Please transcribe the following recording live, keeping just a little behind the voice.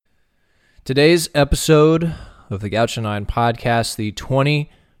Today's episode of the Gaucho 9 podcast, the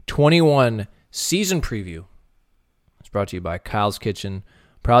 2021 season preview, is brought to you by Kyle's Kitchen,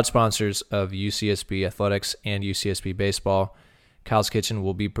 proud sponsors of UCSB Athletics and UCSB Baseball. Kyle's Kitchen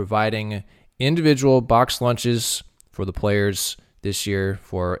will be providing individual box lunches for the players this year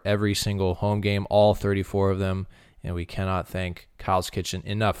for every single home game, all 34 of them, and we cannot thank Kyle's Kitchen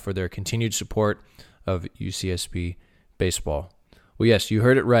enough for their continued support of UCSB Baseball. Well, yes, you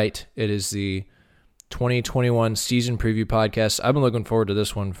heard it right. It is the 2021 season preview podcast. I've been looking forward to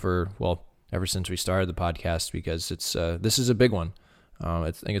this one ever since we started the podcast because this is a big one. I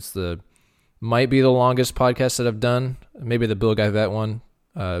think might be the longest podcast that I've done. Maybe the Bill Guy Vet one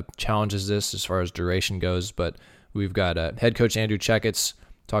challenges this as far as duration goes, but we've got Head Coach Andrew Checketts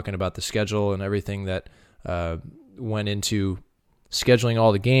talking about the schedule and everything that went into scheduling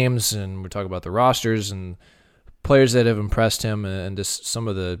all the games, and we're talking about the rosters and players that have impressed him and just some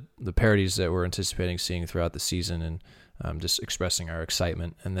of the parities that we're anticipating seeing throughout the season, and just expressing our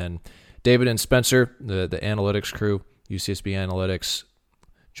excitement. And then David and Spencer, the analytics crew, UCSB Analytics,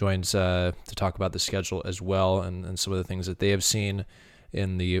 joins to talk about the schedule as well and some of the things that they have seen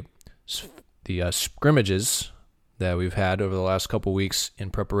in the scrimmages that we've had over the last couple weeks in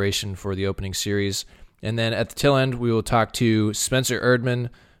preparation for the opening series. And then at the tail end, we will talk to Spencer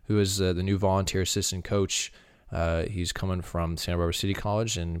Erdman, who is the new volunteer assistant coach. He's coming from Santa Barbara City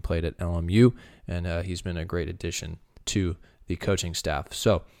College and played at LMU, and he's been a great addition to the coaching staff.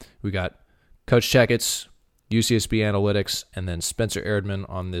 So we got Coach Checketts, UCSB Analytics, and then Spencer Erdman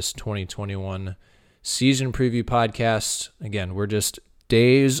on this 2021 season preview podcast. Again, we're just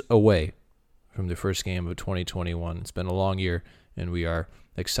days away from the first game of 2021. It's been a long year, and we are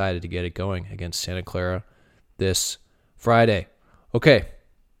excited to get it going against Santa Clara this Friday. Okay,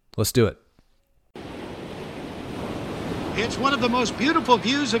 let's do it. It's one of the most beautiful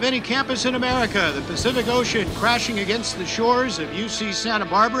views of any campus in America, the Pacific Ocean crashing against the shores of UC Santa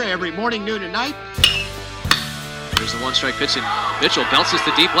Barbara every morning, noon, and night. There's the one-strike pitch, and Mitchell belts this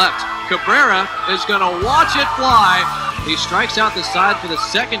to deep left. Cabrera is going to watch it fly. He strikes out the side for the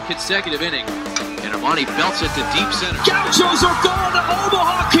second consecutive inning, and Armani belts it to deep center. Gauchos are going to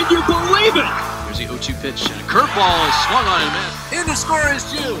Omaha, can you believe it? There's the 0-2 pitch, and a curveball is swung on him. In to score is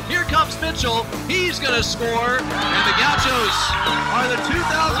due. Here comes Mitchell. He's going to score, and the Gauchos are the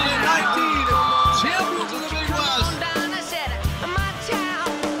 2019 champions of the Big West.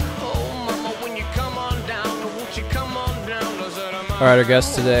 All right, our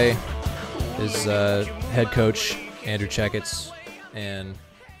guest today is Head Coach Andrew Checketts. And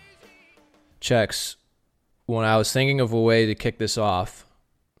Checks, when I was thinking of a way to kick this off,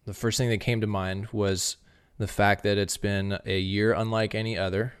 the first thing that came to mind was the fact that it's been a year unlike any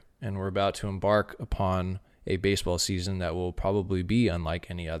other, and we're about to embark upon a baseball season that will probably be unlike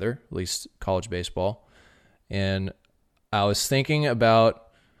any other, at least college baseball. And I was thinking about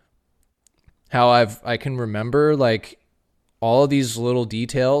how I can remember like all of these little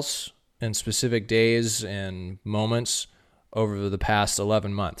details and specific days and moments over the past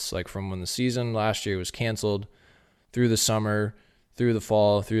 11 months, like from when the season last year was canceled through the summer, through the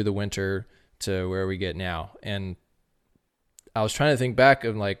fall, through the winter, to where we get now. And I was trying to think back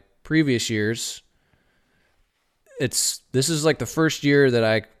of like previous years. This is like the first year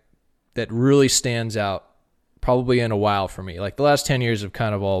that really stands out probably in a while for me. Like the last 10 years have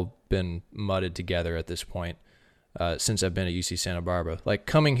kind of all been mudded together at this point since I've been at UC Santa Barbara. Like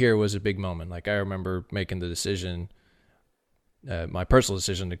coming here was a big moment. Like I remember making the decision, my personal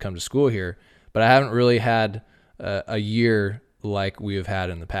decision to come to school here, but I haven't really had a year like we have had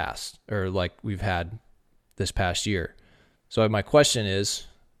in the past, or like we've had this past year. So my question is,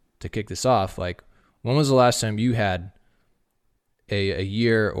 to kick this off, like when was the last time you had a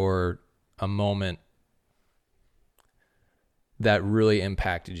year or a moment that really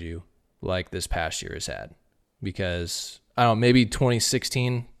impacted you like this past year has had? Because I don't know, maybe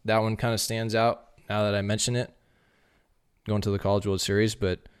 2016, that one kind of stands out now that I mention it, going to the College World Series.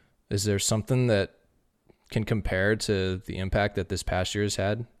 But is there something that can compare to the impact that this past year has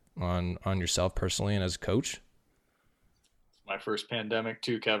had on yourself personally and as a coach? My first pandemic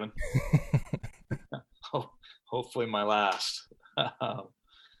too, Kevin. Hopefully my last. Yeah,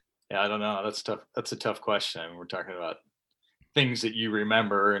 I don't know. That's tough. That's a tough question. I mean, we're talking about things that you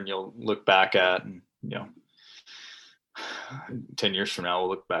remember and you'll look back at, and 10 years from now, we'll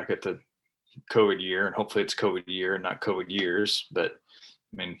look back at the COVID year, and hopefully it's COVID year and not COVID years. But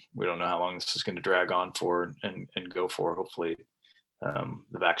I mean, we don't know how long this is going to drag on for and go for. Hopefully the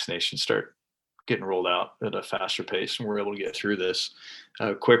vaccinations start getting rolled out at a faster pace and we're able to get through this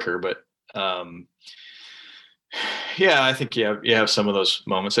quicker. But Yeah, I think you have some of those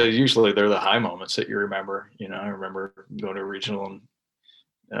moments. Usually they're the high moments that you remember. I remember going to a regional in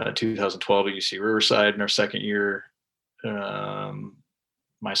 2012 at UC Riverside in our second year.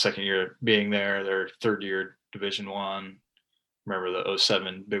 My second year being there, their third year Division I. Remember the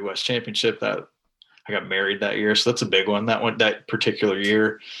 2007 BigWest Championship that I got married that year. So that's a big one. That particular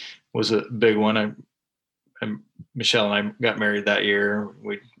year was a big one. Michelle and I got married that year.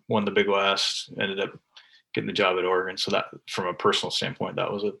 We won the Big West, ended up getting the job at Oregon. So that, from a personal standpoint,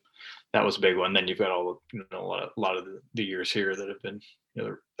 that was a big one. Then you've got all a lot of the years here that have been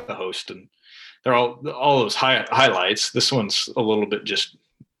the host, and they're all those highlights. This one's a little bit just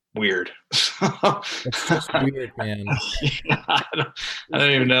weird. It's just weird, man. Yeah, I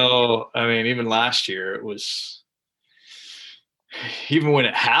don't even know. I mean, even last year it was, even when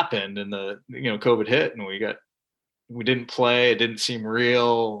it happened and the COVID hit and we didn't play, it didn't seem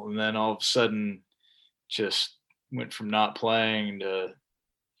real, and then all of a sudden just went from not playing to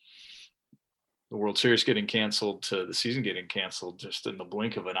the World Series getting canceled to the season getting canceled just in the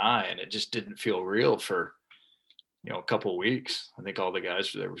blink of an eye, and it just didn't feel real for a couple of weeks. I think all the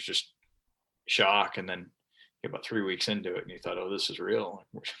guys there was just shock, and then about 3 weeks into it and you thought, oh, this is real.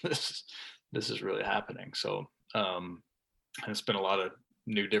 this is really happening. So it's been a lot of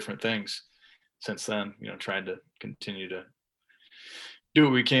new different things since then, trying to continue to do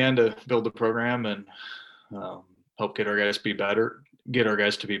what we can to build the program and help get our guys to be better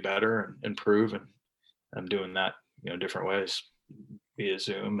and improve, and I'm doing that different ways via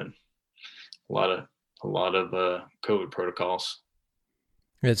Zoom and a lot of COVID protocols.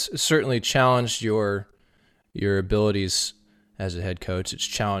 It's certainly challenged your abilities as a head coach. It's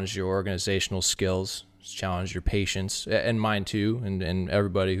challenged your organizational skills. It's challenged your patience, and mine too, and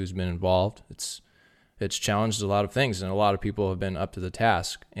everybody who's been involved. It's challenged a lot of things, and a lot of people have been up to the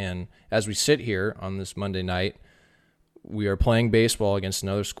task. And as we sit here on this Monday night, we are playing baseball against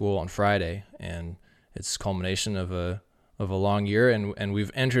another school on Friday, and it's the culmination of a long year, and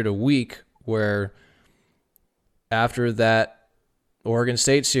we've entered a week where, after that Oregon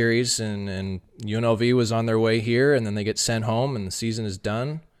State series and UNLV was on their way here, and then they get sent home and the season is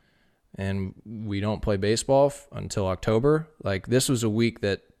done and we don't play baseball until October. Like, this was a week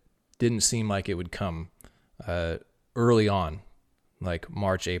that didn't seem like it would come early on, like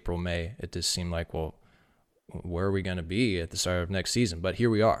March, April, May. It just seemed like, well, where are we going to be at the start of next season? But here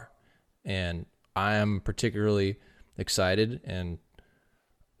we are. And I am particularly excited, and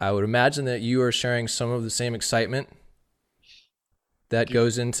I would imagine that you are sharing some of the same excitement that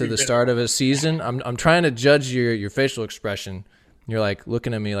goes into the start of a season. I'm trying to judge your facial expression. You're like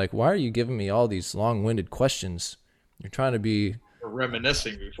looking at me like, why are you giving me all these long-winded questions? You're trying to be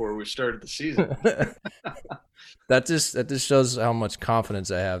reminiscing before we started the season. That just shows how much confidence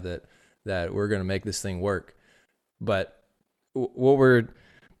I have that we're going to make this thing work. But what we're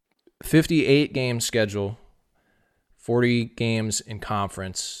 58 game schedule, 40 games in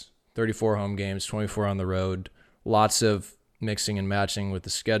conference, 34 home games, 24 on the road, lots of mixing and matching with the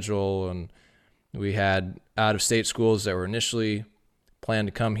schedule. And we had out-of-state schools that were initially planned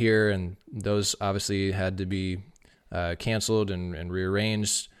to come here, and those obviously had to be canceled and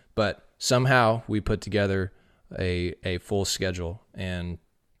rearranged. But somehow we put together a full schedule, and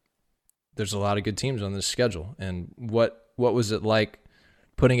there's a lot of good teams on this schedule. And what was it like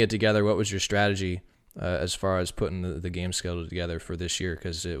putting it together? What was your strategy as far as putting the game schedule together for this year?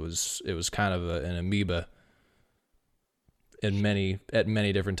 Because it was kind of an amoeba at many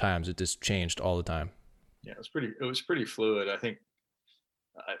different times. It just changed all the time. Yeah, it was pretty fluid. I think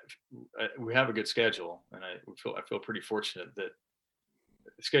we have a good schedule, and I feel pretty fortunate that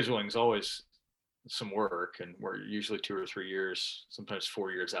scheduling is always some work, and we're usually 2 or 3 years, sometimes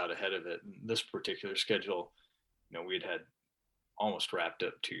 4 years out ahead of it. And this particular schedule, we'd had almost wrapped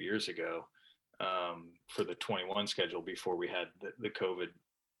up 2 years ago for the 21 schedule before we had the COVID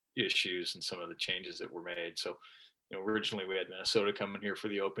issues and some of the changes that were made. So, originally we had Minnesota coming here for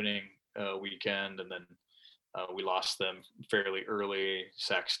the opening weekend, and then we lost them fairly early.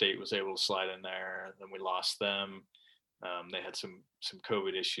 Sac State was able to slide in there. Then we lost them. They had some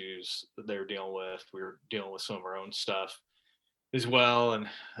COVID issues that they were dealing with. We were dealing with some of our own stuff as well. And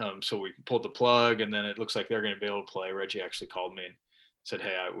so we pulled the plug, and then it looks like they're going to be able to play. Reggie actually called me and said,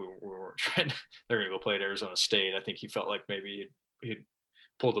 hey, we weren't trying. They're going to go play at Arizona State. I think he felt like maybe he'd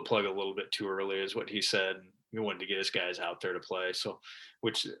pulled the plug a little bit too early, is what he said. We wanted to get his guys out there to play. So,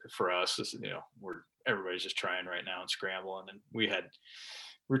 which for us is, everybody's just trying right now and scrambling. And we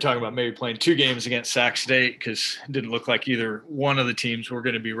were talking about maybe playing 2 games against Sac State, because it didn't look like either one of the teams were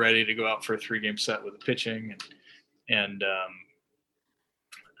going to be ready to go out for a 3-game set with the pitching.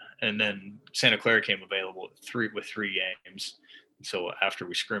 and then Santa Clara came available with three games. So after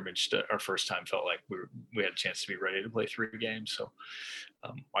we scrimmaged our first time, felt like we had a chance to be ready to play 3 games. So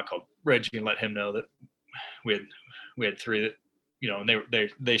I called Reggie and let him know that we had 3 that,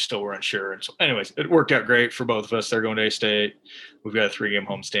 and they still were unsure. And so anyways, it worked out great for both of us. They're going to A-State. We've got a 3-game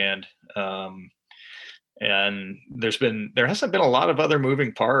homestand. And there hasn't been a lot of other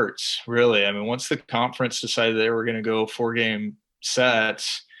moving parts, really. I mean, once the conference decided they were going to go 4-game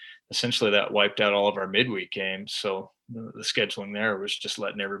sets, essentially that wiped out all of our midweek games. So the scheduling there was just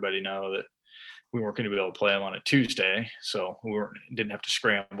letting everybody know that we weren't going to be able to play them on a Tuesday. So we didn't have to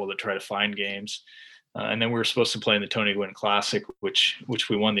scramble to try to find games. And then we were supposed to play in the Tony Gwynn Classic, which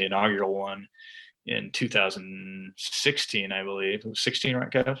we won the inaugural one in 2016, I believe. It was 16, right,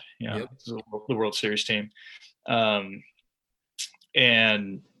 Kev? Yeah, yep. It was the World Series team. And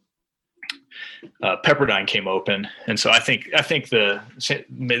Pepperdine came open. And so I think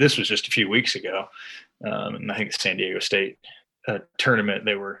this was just a few weeks ago. And I think the San Diego State tournament,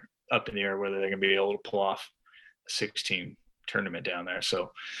 they were up in the air whether they're going to be able to pull off a 16 tournament down there.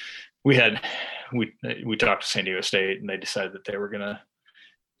 So we talked to San Diego State, and they decided that they were going to,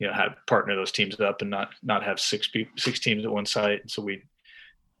 have partner those teams up and not have six teams at one site. And so we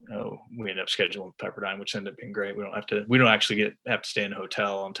ended up scheduling Pepperdine, which ended up being great. We don't actually have to stay in a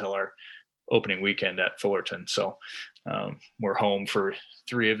hotel until our opening weekend at Fullerton. So we're home for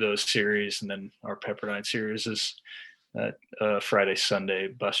 3 of those series, and then our Pepperdine series is Friday, Sunday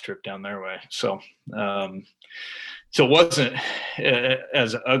bus trip down their way. So it wasn't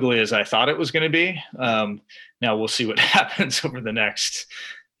as ugly as I thought it was going to be. Now we'll see what happens over the next,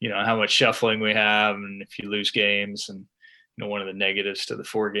 how much shuffling we have, and if you lose games. And one of the negatives to the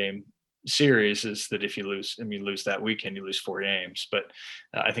 4-game series is that if you lose that weekend, you lose 4 games. But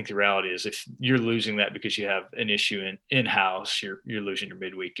I think the reality is, if you're losing that because you have an issue in-house, you're losing your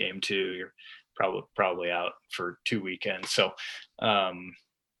midweek game too. You're probably out for 2 weekends. So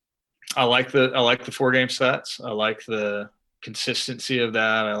I like the 4-game sets. I like the consistency of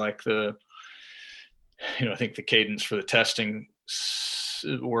that. I like I think the cadence for the testing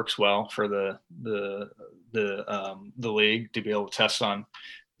works well for the league to be able to test on,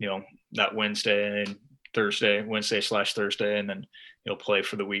 that Wednesday and Wednesday/Thursday, and then play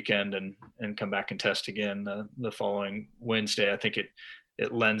for the weekend and come back and test again the following Wednesday. I think it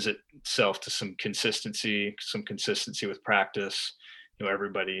lends itself to some consistency with practice.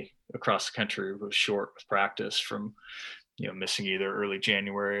 Everybody across the country was short with practice from, missing either early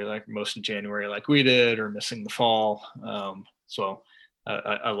January, like most of January, like we did, or missing the fall. So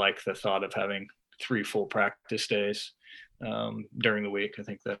I like the thought of having 3 full practice days during the week. I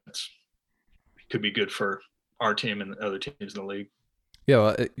think could be good for our team and the other teams in the league. Yeah,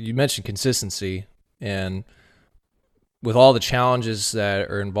 well, you mentioned consistency, and with all the challenges that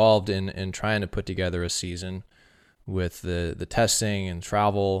are involved in trying to put together a season, with the testing and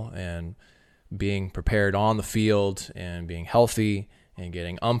travel and being prepared on the field and being healthy and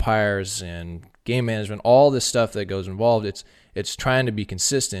getting umpires and game management, all this stuff that goes involved, it's trying to be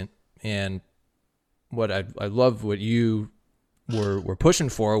consistent. And what I love what you were pushing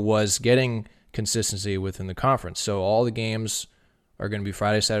for was getting consistency within the conference. So all the games are going to be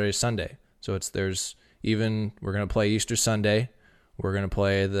Friday, Saturday, Sunday. So we're going to play Easter Sunday. We're going to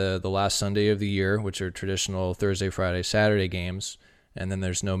play the last Sunday of the year, which are traditional Thursday, Friday, Saturday games. And then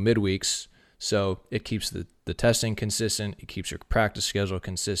there's no midweeks. So it keeps the testing consistent. It keeps your practice schedule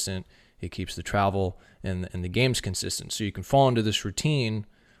consistent. It keeps the travel and the games consistent. So you can fall into this routine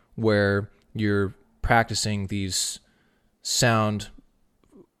where you're practicing these sound,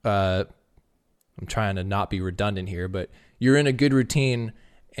 I'm trying to not be redundant here, but you're in a good routine,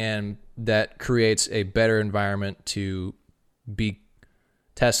 and that creates a better environment to be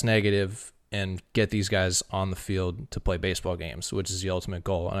test negative and get these guys on the field to play baseball games, which is the ultimate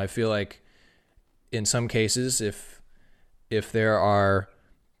goal. And I feel like in some cases, if there are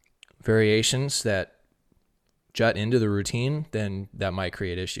variations that jut into the routine, then that might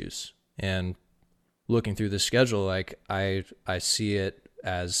create issues. And looking through the schedule, like I see it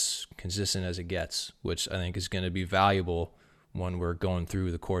as consistent as it gets, which I think is going to be valuable when we're going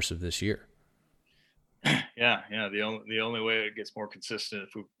through the course of this year. Yeah. The only way it gets more consistent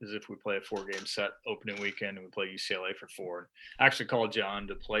is if we play a 4-game set opening weekend and we play UCLA for 4. I actually called John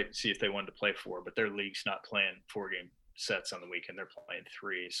to see if they wanted to play 4, but their league's not playing 4-game sets on the weekend. They're playing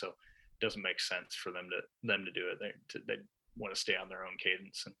 3, so it doesn't make sense for them to do it. They want to stay on their own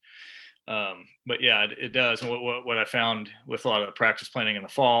cadence. And but yeah, it does. And what I found with a lot of the practice planning in the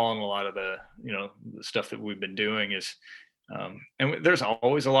fall and a lot of the the stuff that we've been doing is. And there's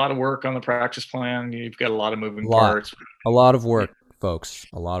always a lot of work on the practice plan. You've got a lot of moving parts. A lot of work folks,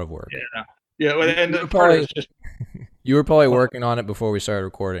 a lot of work. Yeah. Well, and You were part of probably, it's just you were probably working on it before we started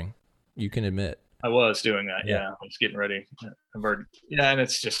recording. You can admit. I was doing that. Yeah, I was getting ready. And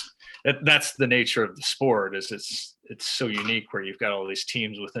it's just that's the nature of the sport. Is it's so unique where you've got all these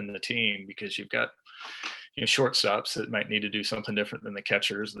teams within the team because you've got shortstops that might need to do something different than the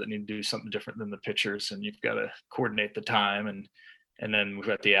catchers that need to do something different than the pitchers, and you've got to coordinate the time and then we've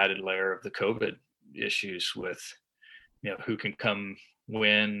got the added layer of the COVID issues with who can come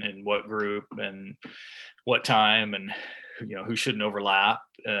when and what group and what time and who shouldn't overlap,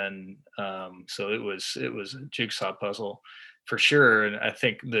 and so it was a jigsaw puzzle for sure. And I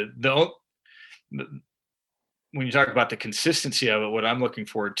think the when you talk about the consistency of it, what I'm looking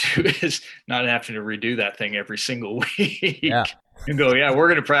forward to is not having to redo that thing every single week. And go, we're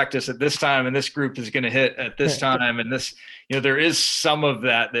going to practice at this time, and this group is going to hit at this time, and this, there is some of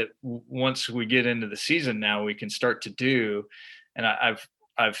that once we get into the season now we can start to do, and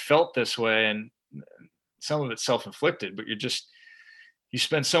I've felt this way, and some of it's self-inflicted, but you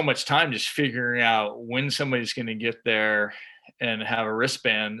spend so much time just figuring out when somebody's going to get there and have a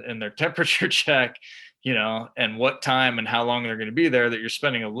wristband and their temperature check, and what time and how long they're going to be there, that you're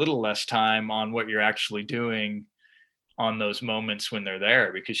spending a little less time on what you're actually doing on those moments when they're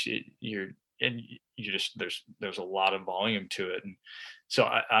there, because there's a lot of volume to it. And so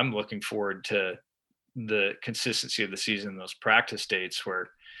I'm looking forward to the consistency of the season, those practice dates where,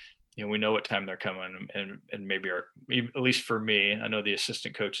 we know what time they're coming, and maybe at least for me, I know the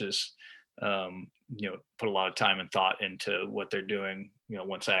assistant coaches, put a lot of time and thought into what they're doing,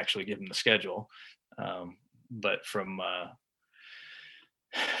 once I actually give them the schedule. But from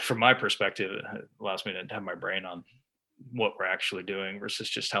my perspective, it allows me to have my brain on what we're actually doing versus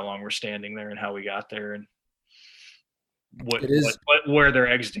just how long we're standing there and how we got there and where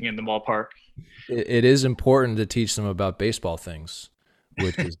they're exiting in the ballpark. It is important to teach them about baseball things,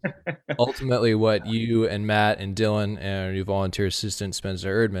 which is ultimately what you and Matt and Dylan and our new volunteer assistant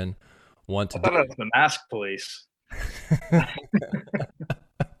Spencer Erdman want to do. I thought it was the mask police.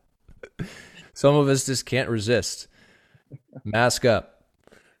 Some of us just can't resist. Mask up.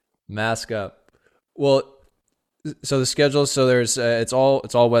 Well, so the schedule. So there's it's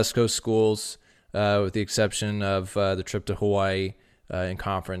all West Coast schools, with the exception of the trip to Hawaii in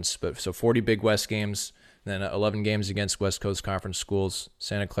conference. But so 40 Big West games, then 11 games against West Coast Conference schools: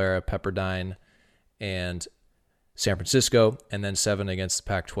 Santa Clara, Pepperdine, and San Francisco, and then 7 against the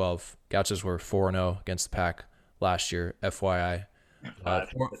Pac-12. Gauchos were 4-0 against the Pac last year. FYI,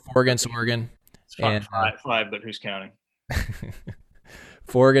 4 against Oregon. And five, but who's counting?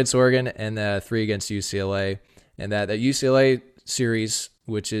 4 against Oregon and 3 against UCLA. And that UCLA series,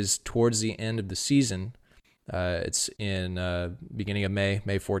 which is towards the end of the season, it's in beginning of May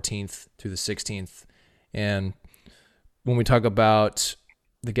 14th through the 16th. And when we talk about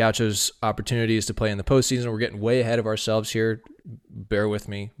the Gauchos' opportunities to play in the postseason, we're getting way ahead of ourselves here. Bear with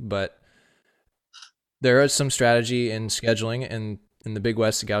me, but there is some strategy in scheduling, and in the Big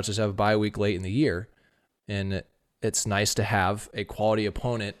West, the Gauchos have a bye week late in the year, and it's nice to have a quality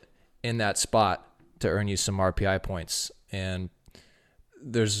opponent in that spot to earn you some RPI points. And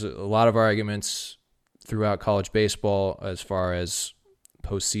there's a lot of arguments throughout college baseball as far as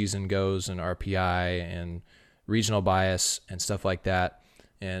postseason goes and RPI and regional bias and stuff like that.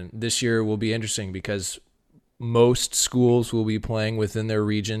 And this year will be interesting because most schools will be playing within their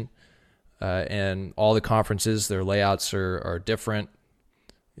region, and all the conferences, their layouts are different.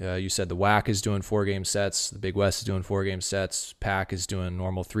 You said the WAC is doing 4-game sets. The Big West is doing 4-game sets. PAC is doing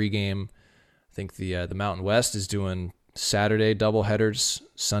normal 3-game. I think the Mountain West is doing Saturday doubleheaders,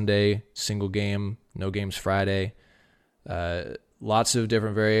 Sunday single game, no games Friday. Lots of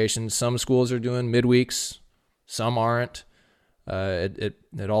different variations. Some schools are doing midweeks, some aren't.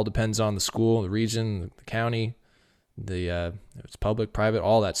 It all depends on the school, the region, the county, it's public, private,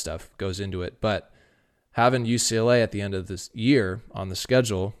 all that stuff goes into it. But having UCLA at the end of this year on the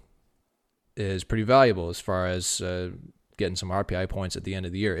schedule is pretty valuable as far as getting some RPI points at the end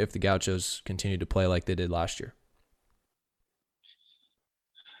of the year if the Gauchos continue to play like they did last year.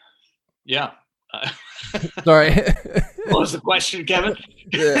 Yeah. Sorry. What was the question, Kevin?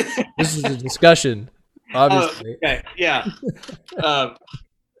 This is a discussion, obviously. Okay. Yeah.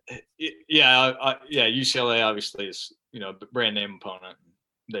 UCLA obviously is, brand name opponent.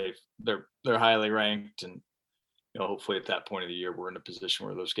 They're highly ranked, and hopefully at that point of the year we're in a position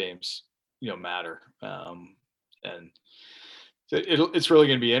where those games matter. And it's really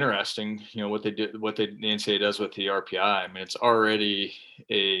going to be interesting, what the NCAA does with the RPI. I mean, it's already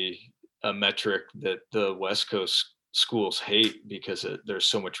a metric that the West Coast schools hate because there's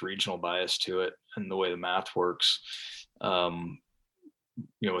so much regional bias to it and the way the math works.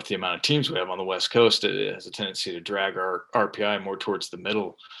 with the amount of teams we have on the West Coast, it has a tendency to drag our RPI more towards the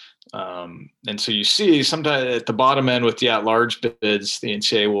middle. And so you see sometimes at the bottom end with the at-large bids, the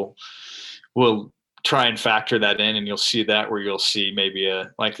NCAA will try and factor that in, and you'll see that where you'll see maybe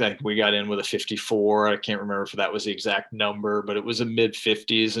like we got in with a 54. I can't remember if that was the exact number, but it was a mid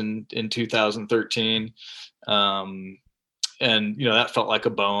 50s in 2013. And that felt like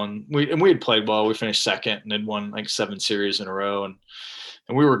a bone. We had played well. We finished second and had won like 7 series in a row, and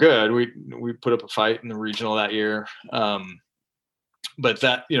we were good. We put up a fight in the regional that year. But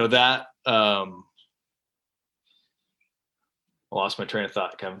that I lost my train of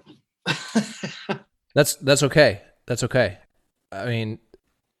thought, Kevin. That's okay. That's okay. I mean,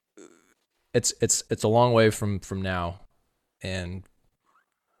 it's a long way from now, and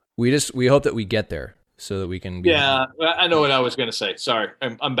we hope that we get there so that we can be. Yeah, I know what I was going to say. Sorry,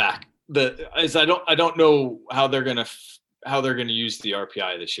 I'm back. I don't know how they're going to use the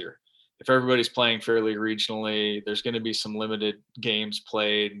RPI this year. If everybody's playing fairly regionally, there's going to be some limited games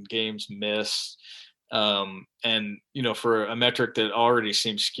played and games missed. And for a metric that already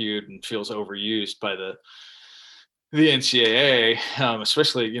seems skewed and feels overused by the NCAA,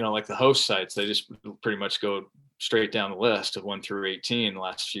 especially like the host sites, they just pretty much go straight down the list of 1 through 18 the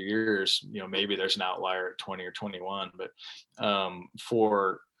last few years. Maybe there's an outlier at 20 or 21, but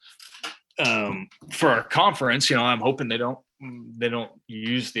for our conference, I'm hoping they don't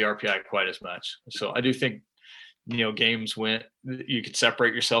use the RPI quite as much. So I do think games you could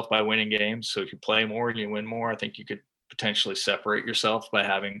separate yourself by winning games. So if you play more and you win more, I think you could potentially separate yourself by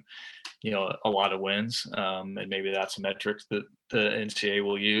having a lot of wins, and maybe that's a metric that the NCAA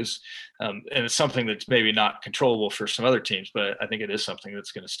will use, and it's something that's maybe not controllable for some other teams, but I think it is something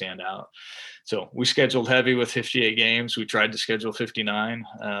that's going to stand out. So we scheduled heavy with 58 games. We tried to schedule 59.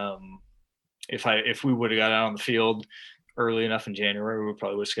 If we would have got out on the field early enough in January, we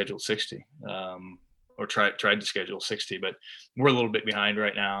probably would have scheduled 60, or tried to schedule 60, but we're a little bit behind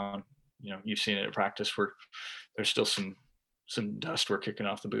right now. You've seen it at practice where there's still some dust we're kicking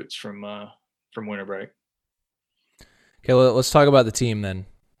off the boots from winter break. Okay, well, let's talk about the team then.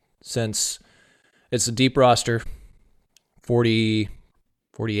 Since it's a deep roster, 48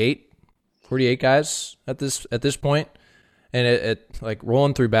 guys at this point, and it like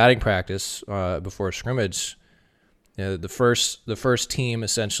rolling through batting practice before scrimmage. The first team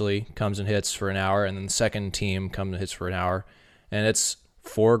essentially comes and hits for an hour, and then the second team comes and hits for an hour, and it's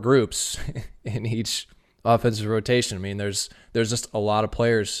 4 groups in each offensive rotation. I mean, there's just a lot of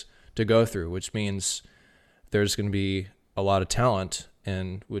players to go through, which means there's going to be a lot of talent,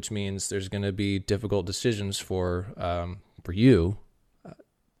 and which means there's going to be difficult decisions for you.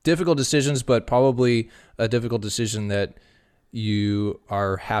 Difficult decisions, but probably a difficult decision that you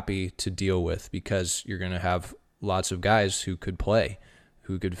are happy to deal with because you're going to have lots of guys who could play,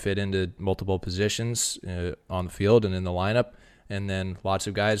 who could fit into multiple positions on the field and in the lineup, and then lots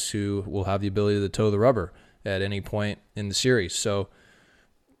of guys who will have the ability to toe the rubber at any point in the series. So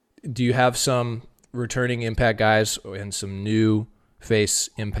do you have some returning impact guys and some new face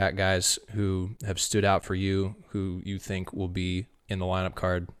impact guys who have stood out for you, who you think will be in the lineup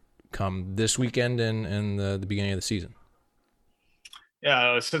card come this weekend and the beginning of the season?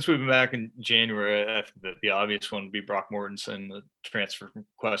 Yeah, since we've been back in January, I think that the obvious one would be Brock Mortensen, the transfer from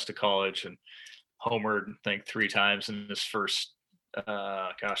Quest to college, and homered, I think, 3 times in his first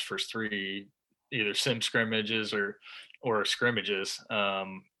 3 either sim scrimmages or scrimmages.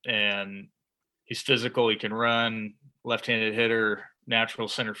 And he's physical. He can run, left-handed hitter, natural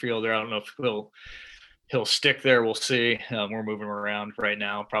center fielder. I don't know if he'll stick there. We'll see. We're moving him around right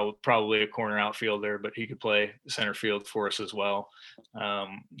now. Probably a corner outfielder, but he could play center field for us as well.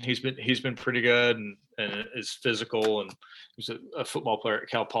 He's been pretty good and is physical, and he was a football player at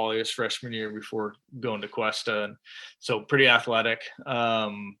Cal Poly his freshman year before going to Cuesta, and so pretty athletic.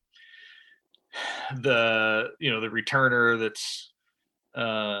 The returner that's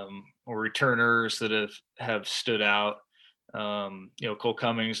or returners that have stood out. Cole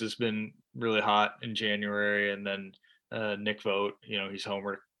Cummings has been really hot in January, and then Nick Vogt, he's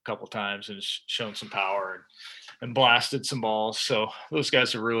homered a couple times and shown some power and blasted some balls. So those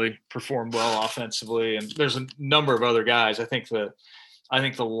guys have really performed well offensively. And there's a number of other guys. I think the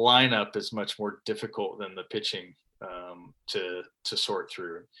lineup is much more difficult than the pitching to sort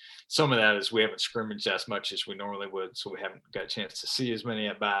through. Some of that is we haven't scrimmaged as much as we normally would, so we haven't got a chance to see as many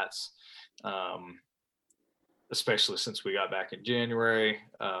at bats. Especially since we got back in January.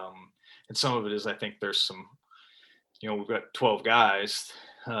 And some of it is, I think there's some, we've got 12 guys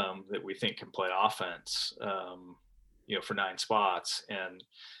that we think can play offense, for 9 spots. And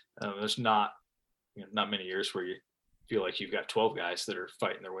there's not many years where you feel like you've got 12 guys that are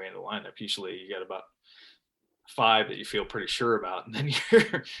fighting their way in the lineup. Usually you got about 5 that you feel pretty sure about, and then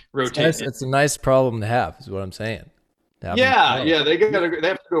you're rotating. It's a nice problem to have, is what I'm saying. Yeah, they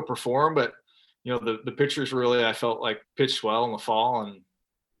have to go perform, but the pitchers really, I felt like, pitched well in the fall, and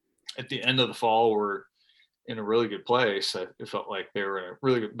at the end of the fall were in a really good place. It felt like they were in a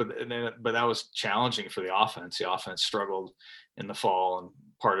really good, but that was challenging for the offense. The offense struggled in the fall, and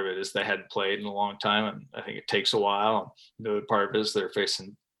part of it is they hadn't played in a long time, and I think it takes a while. The other part of it is they're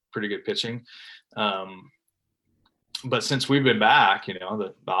facing pretty good pitching. But since we've been back,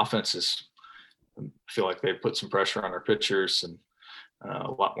 the offense is, I feel like they put some pressure on our pitchers, and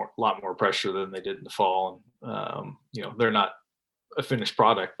a lot more pressure than they did in the fall. And they're not a finished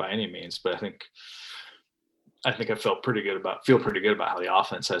product by any means, but I think I feel pretty good about how the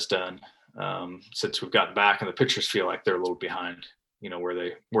offense has done since we've gotten back, and the pitchers feel like they're a little behind, where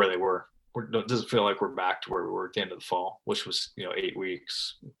they were. It doesn't feel like we're back to where we were at the end of the fall, which was 8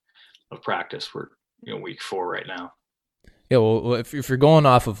 weeks of practice. We're week 4 right now. Yeah, well, if you're going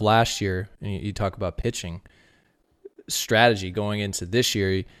off of last year and you talk about pitching strategy going into this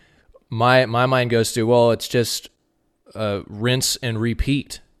year, my mind goes to, well, it's just rinse and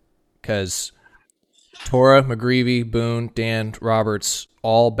repeat, because Tora, McGreevy, Boone, Dan, Roberts,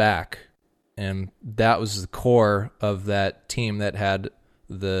 all back, and that was the core of that team that had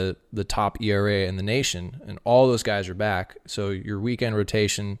the top ERA in the nation, and all those guys are back. So your weekend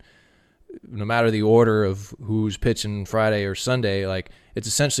rotation, no matter the order of who's pitching Friday or Sunday, like, it's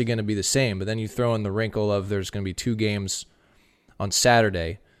essentially going to be the same. But then you throw in the wrinkle of there's going to be 2 games on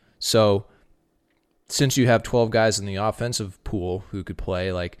Saturday. So since you have 12 guys in the offensive pool who could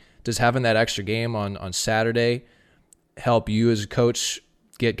play, like, does having that extra game on Saturday help you as a coach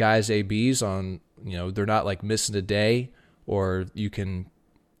get guys ABs on, they're not like missing a day, or you can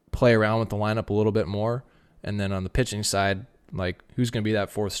play around with the lineup a little bit more? And then on the pitching side, like, who's going to be that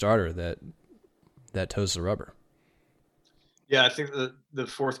 4th starter that toes the rubber? Yeah, I think the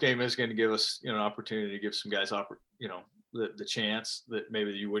 4th game is going to give us, an opportunity to give some guys, the chance that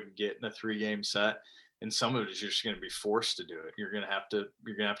maybe you wouldn't get in a 3-game set. And some of it is you're just going to be forced to do it. You're going to have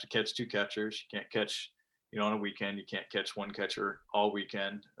to catch 2 catchers. You can't catch, on a weekend, you can't catch 1 catcher all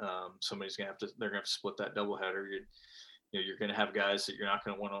weekend. Somebody's going to have to, they're going to have to split that doubleheader. You're going to have guys that you're not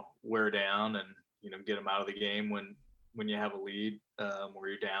going to want to wear down and, get them out of the game when you have a lead, where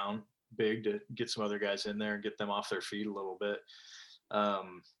you're down big, to get some other guys in there and get them off their feet a little bit.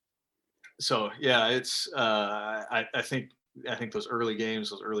 So yeah, it's I think those early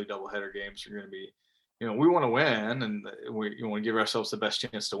games, those early doubleheader games, are going to be, we want to win, and we want to give ourselves the best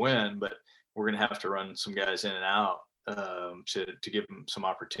chance to win, but we're going to have to run some guys in and out to give them some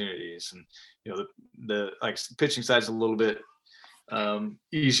opportunities. And the pitching side's a little bit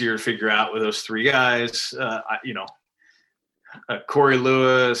easier to figure out with those 3 guys. Corey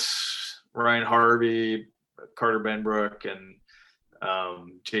Lewis, Ryan Harvey, Carter Benbrook, and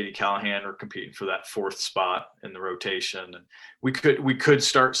JD Callahan are competing for that 4th spot in the rotation. And we could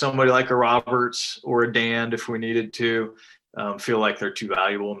start somebody like a Roberts or a Dan if we needed to. Feel like they're too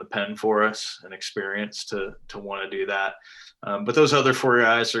valuable in the pen for us and experience to want to do that. But those other 4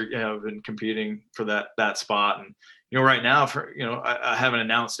 guys are, have been competing for that spot. And, right now, I haven't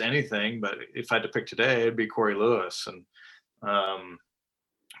announced anything, but if I had to pick today, it'd be Corey Lewis, and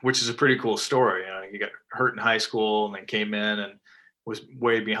which is a pretty cool story. He got hurt in high school and then came in and was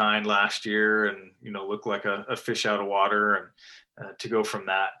way behind last year, and looked like a fish out of water, and to go from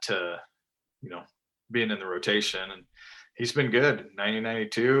that to being in the rotation, and he's been good.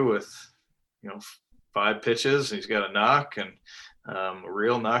 90-92 with 5 pitches. He's got a knock, and a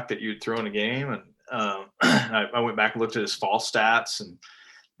real knock that you'd throw in a game. And I went back and looked at his fall stats, and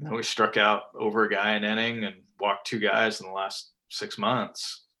he struck out over a guy an inning and walked 2 guys in the last 6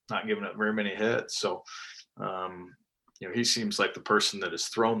 months, not giving up very many hits. So he seems like the person that has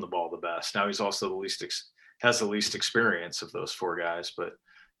thrown the ball the best. Now he's also has the least experience of those 4 guys, but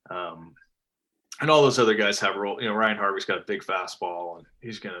and all those other guys have a role. Ryan Harvey's got a big fastball, and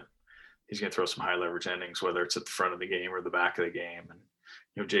he's gonna throw some high leverage innings, whether it's at the front of the game or the back of the game. And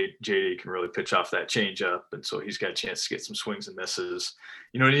JD can really pitch off that changeup, and so he's got a chance to get some swings and misses.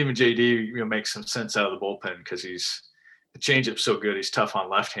 And even JD makes some sense out of the bullpen, because the changeup's so good. He's tough on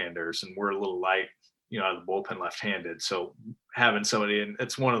left-handers, and we're a little light, out of the bullpen left-handed. So having somebody, and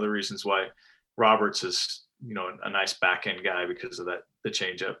it's one of the reasons why Roberts is, a nice back-end guy, because of that, the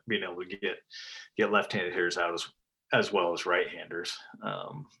changeup, being able to get left-handed hitters out as well as right-handers.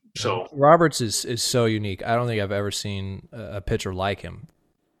 So Roberts is so unique. I don't think I've ever seen a pitcher like him,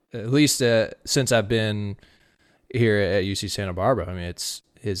 at least since I've been here at UC Santa Barbara. I mean, it's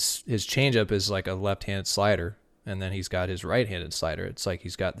his changeup is like a left-handed slider, and then he's got his right-handed slider. It's like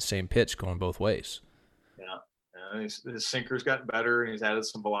he's got the same pitch going both ways. Yeah, his sinker's gotten better, and he's added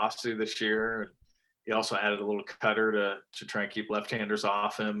some velocity this year. And he also added a little cutter to try and keep left-handers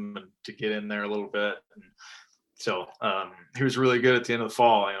off him and to get in there a little bit. And so he was really good at the end of the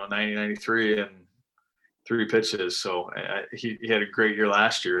fall, 90, 93 and 3 pitches. So he had a great year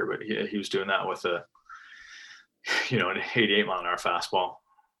last year, but he was doing that with an 88 mile an hour fastball.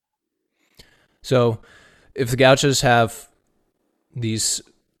 So if the Gauchos have these,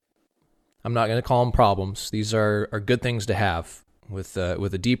 I'm not going to call them problems. These are good things to have with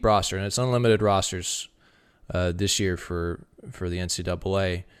a deep roster, and it's unlimited rosters this year for the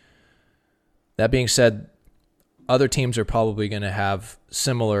NCAA. That being said, other teams are probably going to have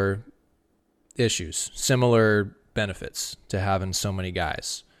similar issues, similar benefits to having so many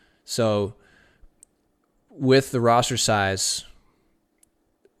guys. So with the roster size,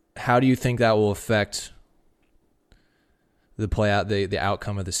 how do you think that will affect the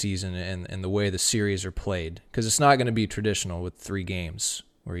outcome of the season and the way the series are played? Because it's not going to be traditional with 3 games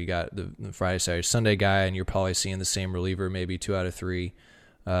where you got the Friday, Saturday, Sunday guy, and you're probably seeing the same reliever maybe 2 out of 3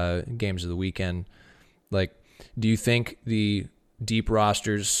 games of the weekend. Like, do you think the deep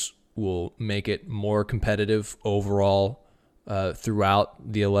rosters will make it more competitive overall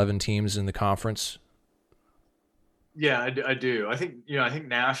throughout the 11 teams in the conference? Yeah, I do. I think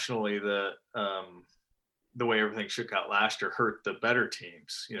nationally the way everything shook out last year hurt the better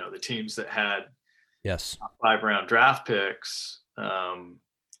teams. The teams that had 5-round draft picks.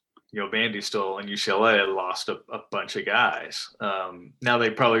 Vandy still and UCLA had lost a bunch of guys. Now they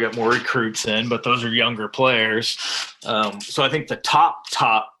probably got more recruits in, but those are younger players. So I think the top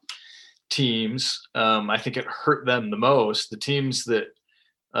teams, I think it hurt them the most. The teams that,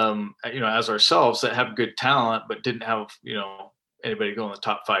 as ourselves, that have good talent but didn't have, anybody go in the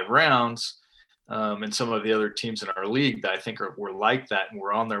top 5 rounds. And some of the other teams in our league that I think were like that and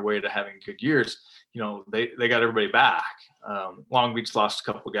were on their way to having good years, they got everybody back. Long Beach lost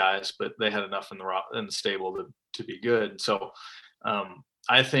a couple guys, but they had enough in the stable to be good. So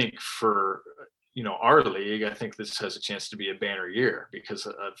I think for our league, I think this has a chance to be a banner year because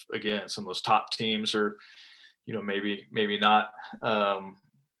of, again, some of those top teams are maybe not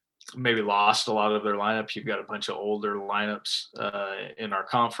maybe lost a lot of their lineup. You've got a bunch of older lineups in our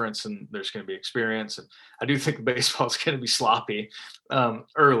conference, and there's going to be experience. And I do think baseball is going to be sloppy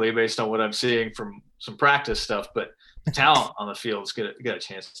early based on what I'm seeing from some practice stuff, but the talent on the field is got a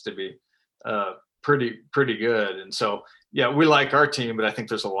chance to be pretty good. And so, yeah, we like our team, but I think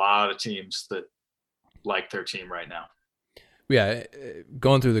there's a lot of teams that like their team right now. Yeah,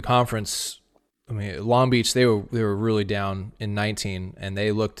 going through the conference, I mean, Long Beach, they were really down in 19, and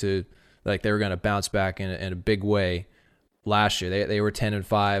they looked to like they were going to bounce back in a big way last year. They were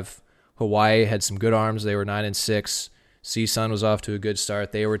 10-5. Hawaii had some good arms. They were 9-6. CSUN was off to a good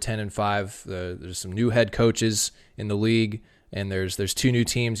start. They were 10-5. There's some new head coaches in the league, and there's 2 new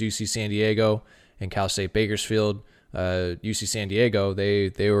teams, UC San Diego and Cal State Bakersfield. UC San Diego,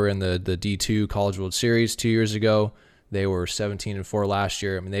 they were in the D2 College World Series 2 years ago. They were 17-4 last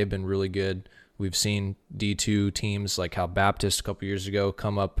year. I mean, they've been really good. We've seen D2 teams like Cal Baptist a couple years ago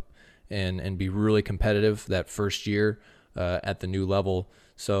come up and be really competitive that first year at the new level.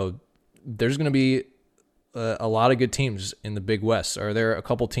 So there's going to be a lot of good teams in the Big West. Are there a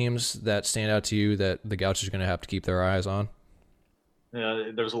couple teams that stand out to you that the Gauchos are going to have to keep their eyes on? Yeah,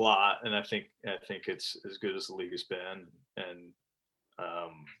 there's a lot, and I think it's as good as the league has been, and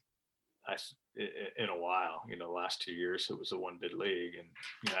in a while, the last 2 years it was a 1 bid league,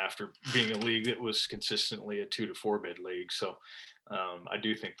 and after being a league that was consistently a 2 to 4 bid league, so I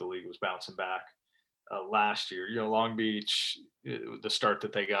do think the league was bouncing back last year. Long Beach, the start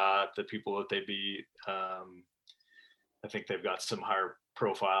that they got, the people that they beat, I think they've got some higher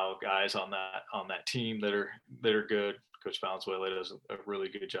profile guys on that team that are good. Coach Valenzuela does a really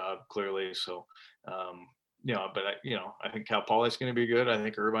good job, clearly. So, but I think Cal Poly's going to be good. I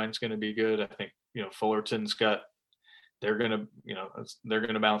think Irvine's going to be good. I think, Fullerton's they're going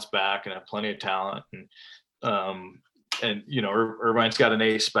to bounce back and have plenty of talent. And Irvine's got an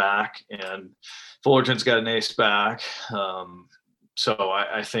ace back and Fullerton's got an ace back. So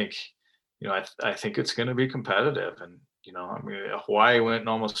I think, I think it's going to be competitive. And, Hawaii went and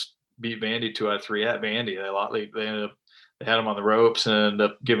almost beat Vandy 2 out of 3 at Vandy. They had them on the ropes and ended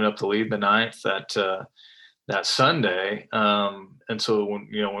up giving up the lead in the 9th that Sunday. And so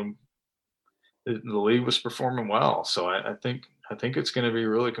when the league was performing well, so I think it's going to be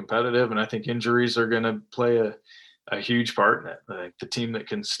really competitive, and I think injuries are going to play a huge part in it. I think the team that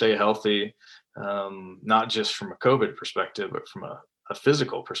can stay healthy, not just from a COVID perspective, but from a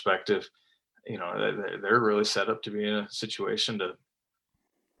physical perspective, they're really set up to be in a situation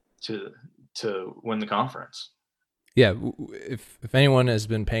to win the conference. Yeah, if anyone has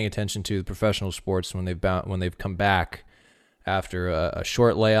been paying attention to the professional sports when they've come back after a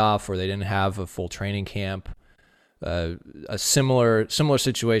short layoff or they didn't have a full training camp, a similar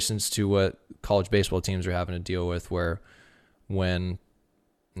situations to what college baseball teams are having to deal with, where and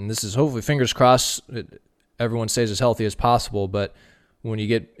this is hopefully fingers crossed, everyone stays as healthy as possible, but when you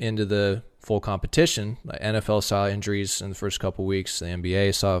get into the full competition, like NFL saw injuries in the first couple of weeks, the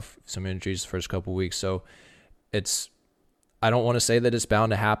NBA saw some injuries the first couple of weeks, so I don't want to say that it's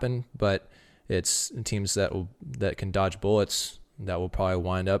bound to happen, but it's teams that can dodge bullets that will probably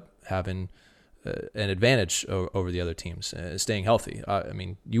wind up having an advantage over the other teams, staying healthy. I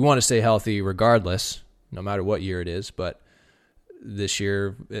mean, you want to stay healthy regardless, no matter what year it is, but this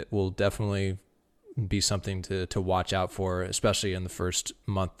year it will definitely be something to watch out for, especially in the first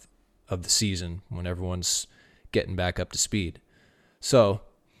month of the season when everyone's getting back up to speed. So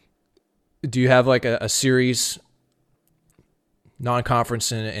do you have like a series,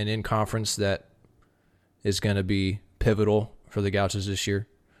 non-conference and in-conference, that is going to be pivotal for the Gauchos this year?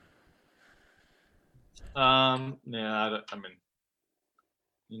 Yeah, I mean,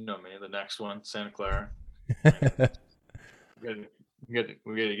 you know me, the next one, Santa Clara. We got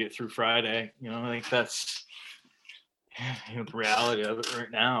to get through Friday. I think that's the reality of it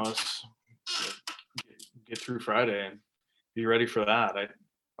right now is get through Friday and be ready for that.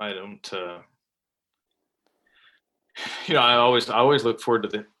 I don't. I always look forward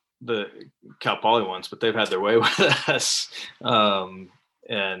to the Cal Poly ones, but they've had their way with us.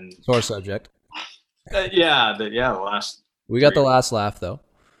 And sore subject. The last. We got the last laugh though.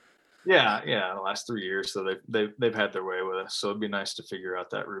 Yeah, the last 3 years, so they've had their way with us. So it'd be nice to figure out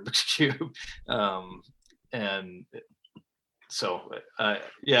that Rubik's cube, and so I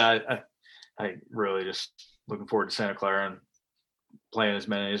really just looking forward to Santa Clara and playing as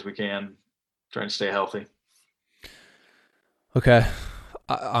many as we can, trying to stay healthy. Okay,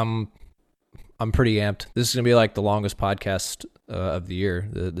 I'm pretty amped. This is gonna be like the longest podcast of the year,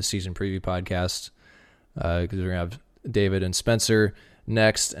 the season preview podcast, because we're gonna have David and Spencer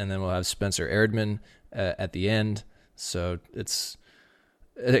next, and then we'll have Spencer Erdman at the end. So it's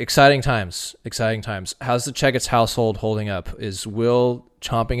exciting times. How's the Checketts household holding up? Is Will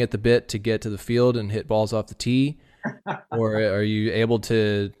chomping at the bit to get to the field and hit balls off the tee, or are you able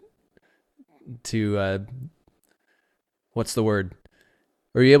to what's the word?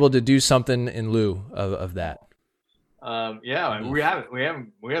 Are you able to do something in lieu of that? Yeah, we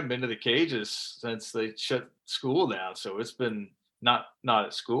haven't been to the cages since they shut school down, so it's been not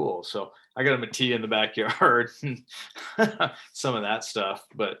at school. So I got him a tee in the backyard and some of that stuff.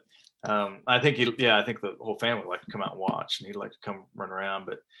 But I think the whole family would like to come out and watch, and he'd like to come run around.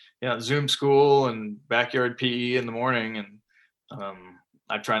 But Zoom school and backyard PE in the morning, and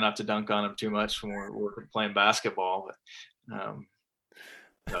I try not to dunk on him too much when we're playing basketball.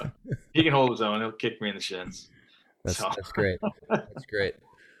 But he can hold his own. He'll kick me in the shins. That's great. That's great.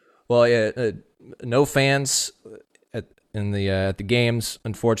 Well, yeah, no fans at the games,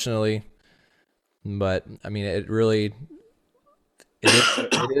 unfortunately. But I mean, it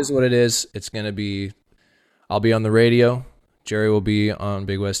is what it is. It's gonna be. I'll be on the radio. Jerry will be on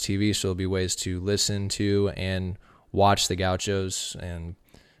BigWest TV, so there'll be ways to listen to and watch the Gauchos, and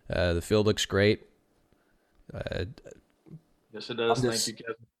the field looks great. Yes, it does. Thank you,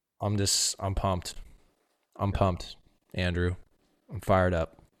 Kevin. I'm pumped. I'm pumped, Andrew. I'm fired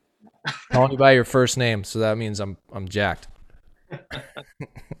up. Calling you by your first name, so that means I'm jacked.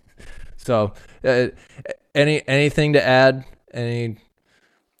 So, anything to add? Any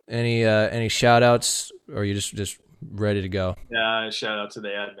shout outs, or are you just ready to go? Yeah, shout out to the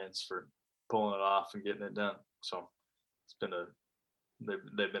admins for pulling it off and getting it done. So it's been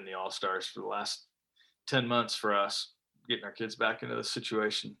they've been the all-stars for the last 10 months for us, getting our kids back into this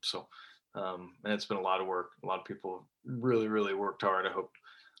situation. So and it's been a lot of work. A lot of people really, really worked hard. I hope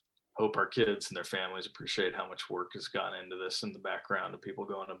our kids and their families appreciate how much work has gone into this in the background of people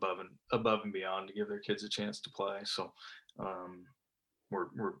going above and beyond to give their kids a chance to play. So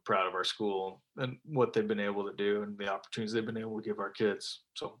we're proud of our school and what they've been able to do and the opportunities they've been able to give our kids.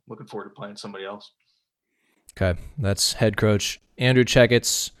 So looking forward to playing somebody else. Okay. That's head coach Andrew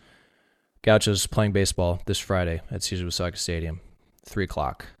Checketts. Gauchos playing baseball this Friday at Cesar Wasaka Stadium,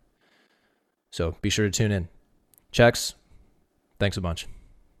 3:00. So be sure to tune in. Checks, thanks a bunch.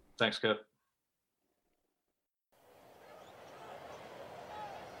 Thanks, Kev.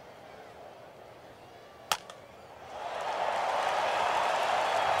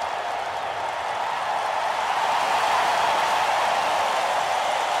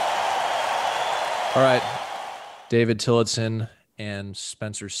 All right. David Tillotson and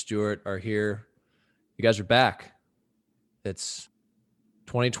Spencer Stewart are here. You guys are back. It's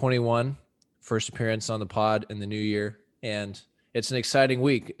 2021, first appearance on the pod in the new year, and it's an exciting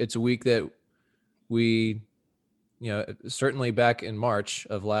week. It's a week that we, certainly back in March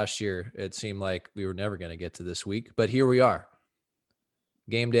of last year, it seemed like we were never going to get to this week, but here we are.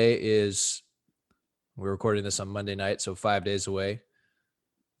 Game day we're recording this on Monday night, so 5 days away,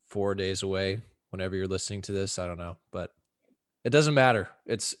 4 days away, whenever you're listening to this. I don't know, but it doesn't matter.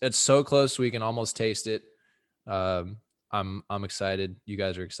 It's so close we can almost taste it. I'm excited. You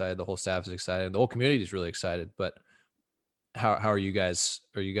guys are excited. The whole staff is excited. The whole community is really excited. But how are you guys?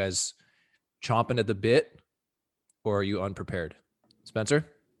 Are you guys chomping at the bit, or are you unprepared? Spencer?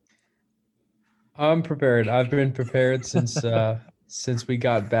 I'm prepared. I've been prepared since we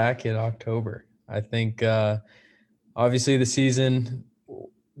got back in October. I think obviously the season,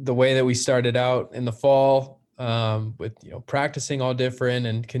 the way that we started out in the fall, with practicing all different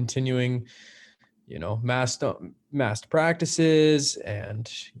and continuing, massed practices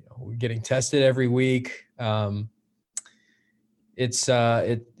and we're getting tested every week.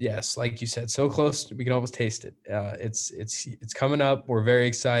 Yes, like you said, so close we can almost taste it. It's coming up. We're very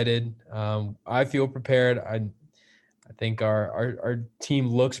excited. I feel prepared. I think our team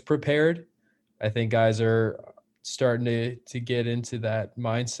looks prepared. I think guys are starting to get into that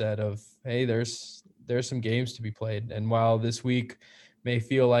mindset of, hey, there's some games to be played. And while this week may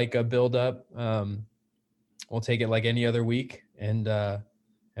feel like a build up, we'll take it like any other week and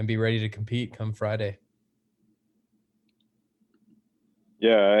be ready to compete come Friday.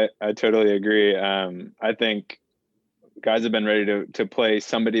 Yeah, I totally agree. I think guys have been ready to play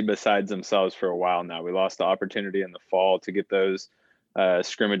somebody besides themselves for a while now. We lost the opportunity in the fall to get those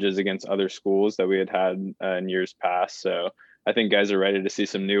scrimmages against other schools that we had in years past. So I think guys are ready to see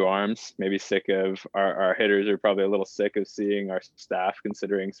some new arms, maybe sick of our hitters are probably a little sick of seeing our staff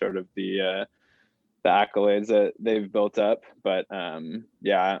considering sort of the accolades that they've built up. But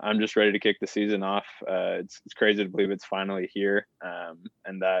yeah, I'm just ready to kick the season off. It's crazy to believe it's finally here.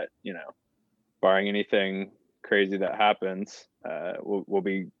 And that, barring anything crazy that happens, we'll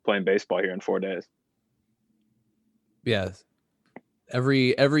be playing baseball here in 4 days. Yeah.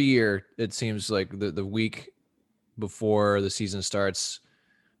 Every year, it seems like the week before the season starts,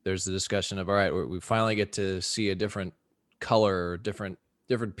 there's the discussion of, all right, we finally get to see a different color, different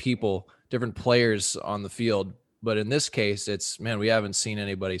people, different players on the field. But in this case, we haven't seen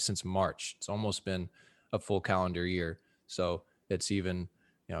anybody since March. It's almost been a full calendar year. So it's even,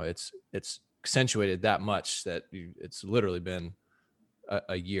 it's accentuated that much that it's literally been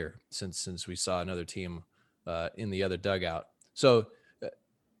a year since we saw another team in the other dugout. So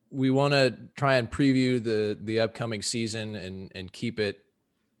we want to try and preview the upcoming season and keep it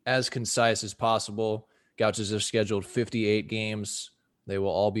as concise as possible. Gauchos have scheduled 58 games. They will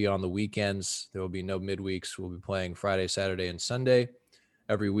all be on the weekends. There will be no midweeks. We'll be playing Friday, Saturday, and Sunday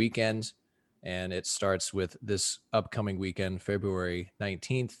every weekend. And it starts with this upcoming weekend, February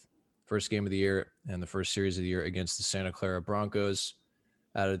 19th, first game of the year and the first series of the year against the Santa Clara Broncos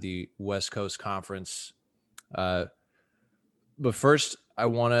out of the West Coast Conference. But first, I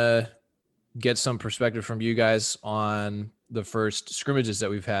want to get some perspective from you guys on the first scrimmages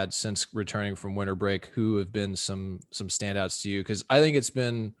that we've had since returning from winter break. Who have been some standouts to you? Because I think it's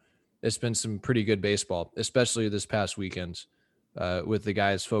been some pretty good baseball, especially this past weekend, with the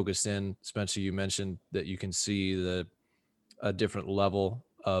guys focused in. Spencer, you mentioned that you can see a different level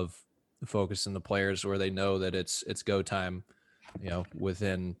of focus in the players, where they know that it's go time,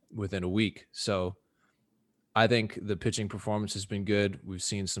 within a week. So I think the pitching performance has been good. We've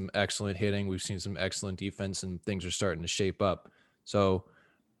seen some excellent hitting. We've seen some excellent defense, and things are starting to shape up. So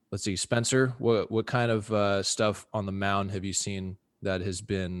let's see, Spencer, what kind of stuff on the mound have you seen that has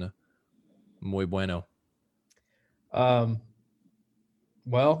been muy bueno? Well,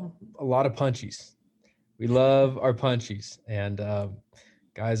 a lot of punchies. We love our punchies, and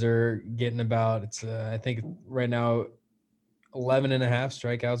guys are getting about, I think right now, 11 and a half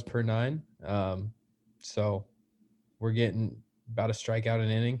strikeouts per 9. So we're getting about a strikeout an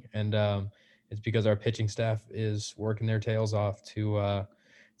inning, and it's because our pitching staff is working their tails off to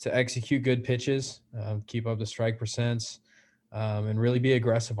execute good pitches, keep up the strike percents, and really be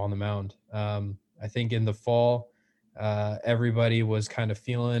aggressive on the mound. I think in the fall, everybody was kind of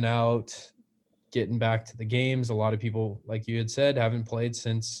feeling out, getting back to the games. A lot of people, like you had said, haven't played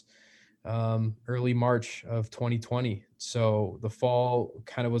since early March of 2020. So the fall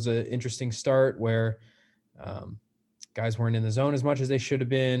kind of was an interesting start where guys weren't in the zone as much as they should have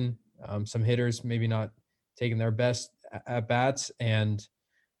been. Some hitters maybe not taking their best at bats. And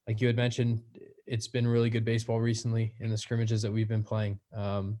like you had mentioned, it's been really good baseball recently in the scrimmages that we've been playing,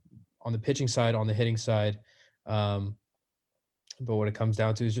 on the pitching side, on the hitting side. But what it comes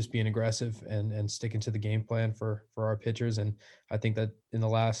down to is just being aggressive and sticking to the game plan for our pitchers. And I think that in the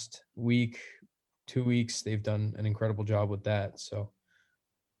last week, 2 weeks, they've done an incredible job with that. So,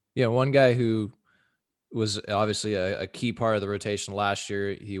 yeah, one guy who was obviously a key part of the rotation last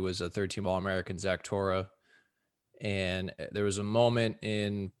year, he was a third-team All-American, Zach Torra. And there was a moment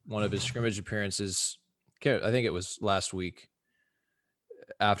in one of his scrimmage appearances, I think it was last week,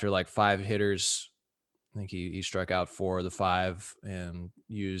 after like 5 hitters, I think he struck out 4 of the 5 and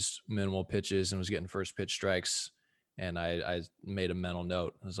used minimal pitches and was getting first pitch strikes. And I made a mental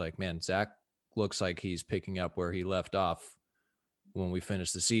note. I was like, man, Zach looks like he's picking up where he left off when we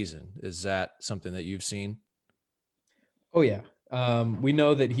finished the season. Is that something that you've seen? oh yeah. We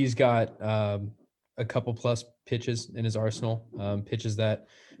know that he's got a couple plus pitches in his arsenal, pitches that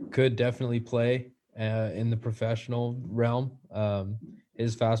could definitely play in the professional realm.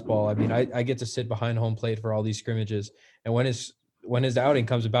 His fastball, I mean, I get to sit behind home plate for all these scrimmages, and when his outing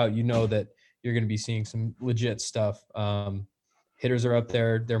comes about, you know that you're going to be seeing some legit stuff. Hitters are up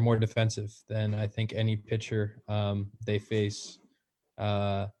there; they're more defensive than I think any pitcher they face.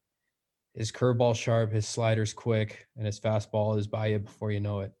 His curveball sharp, his slider's quick, and his fastball is by you before you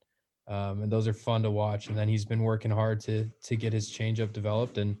know it. And those are fun to watch. And then he's been working hard to get his changeup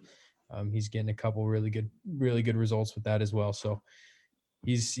developed, and he's getting a couple really good results with that as well. So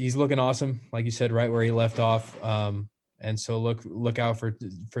he's looking awesome, like you said, right where he left off. And so look out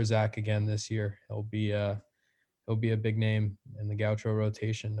for Zach again this year. He'll be a big name in the Gaucho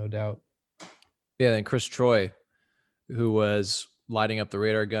rotation, no doubt. Yeah, and Chris Troy, who was lighting up the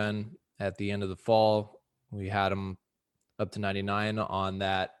radar gun at the end of the fall, we had him up to 99 on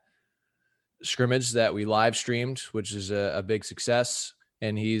that scrimmage that we live streamed, which is a big success.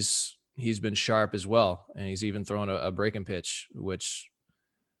 And he's been sharp as well. And he's even thrown a breaking pitch, which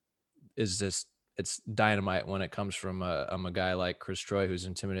is just, it's dynamite when it comes from a guy like Chris Troy, who's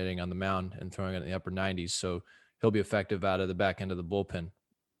intimidating on the mound and throwing it in the upper 90s. So he'll be effective out of the back end of the bullpen.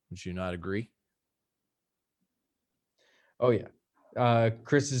 Would you not agree? Oh yeah.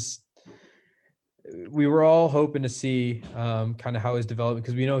 We were all hoping to see kind of how his development,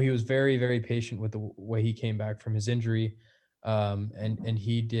 because we know he was very, very patient with the way he came back from his injury. And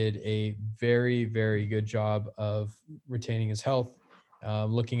he did a very, very good job of retaining his health,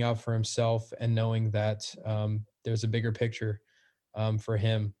 looking out for himself, and knowing that there's a bigger picture for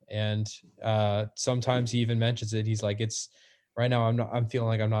him. And sometimes he even mentions it. He's like, it's right now I'm feeling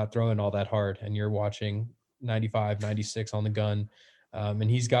like I'm not throwing all that hard, and you're watching 95, 96 on the gun. And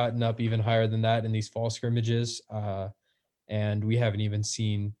he's gotten up even higher than that in these fall scrimmages. And we haven't even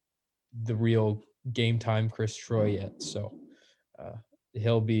seen the real game time Chris Troy yet. So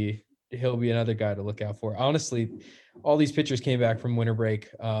he'll be another guy to look out for. Honestly, all these pitchers came back from winter break,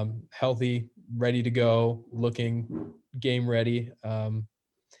 healthy, ready to go, looking game ready. I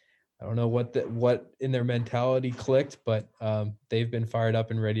don't know what in their mentality clicked, but they've been fired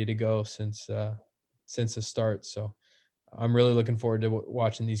up and ready to go since the start. So I'm really looking forward to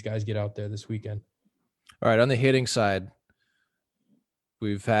watching these guys get out there this weekend. All right. On the hitting side,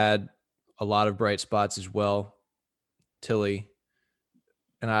 we've had a lot of bright spots as well. Tilly.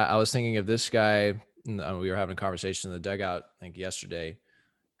 And I was thinking of this guy. We were having a conversation in the dugout, I think yesterday,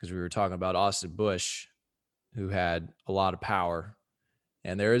 because we were talking about Austin Bush, who had a lot of power.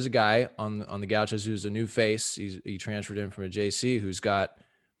 And there is a guy on the Gauchos who's a new face. He transferred in from a JC who's got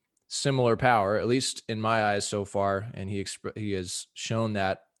similar power, at least in my eyes so far, and he has shown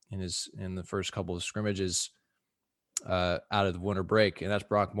that in the first couple of scrimmages out of the winter break, and that's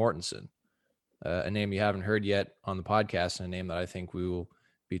Brock Mortensen, a name you haven't heard yet on the podcast, and a name that I think we will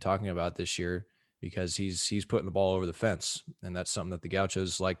be talking about this year because he's putting the ball over the fence, and that's something that the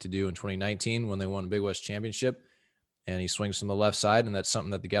Gauchos like to do in 2019 when they won a BigWest championship, and he swings from the left side, and that's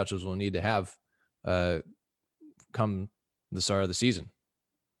something that the Gauchos will need to have come the start of the season.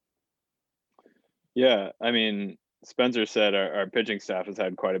 Yeah, I mean, Spencer said our pitching staff has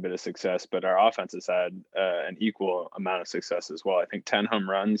had quite a bit of success, but our offense has had an equal amount of success as well. I think 10 home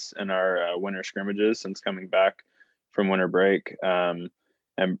runs in our winter scrimmages since coming back from winter break. And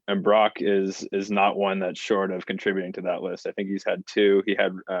Brock is not one that's short of contributing to that list. I think he's had 2. He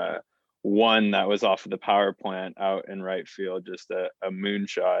had one that was off of the power plant out in right field, just a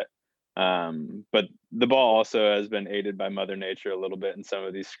moonshot. But the ball also has been aided by Mother Nature a little bit in some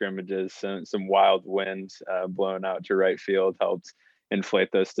of these scrimmages. Some wild winds blowing out to right field helped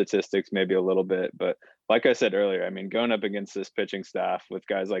inflate those statistics maybe a little bit. But like I said earlier, I mean, going up against this pitching staff with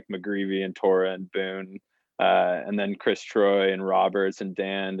guys like McGreevy and Torra and Boone, and then Chris Troy and Roberts and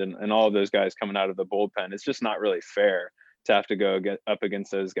Dan and all of those guys coming out of the bullpen. It's just not really fair to have to go up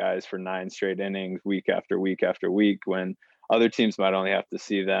against those guys for 9 straight innings, week after week after week, when other teams might only have to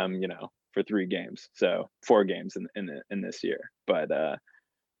see them, for 3 games, so 4 games in this year. But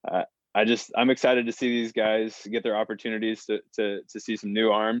I'm excited to see these guys get their opportunities to see some new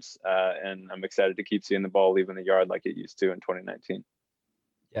arms, and I'm excited to keep seeing the ball leaving the yard like it used to in 2019.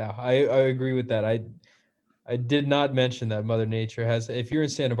 Yeah, I agree with that. I did not mention that Mother Nature has. If you're in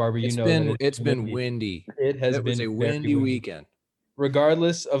Santa Barbara, it's been windy. It has been a windy weekend.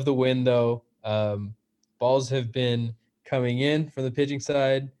 Regardless of the wind, though, balls have been coming in from the pitching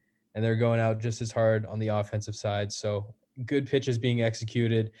side, and they're going out just as hard on the offensive side. So good pitches being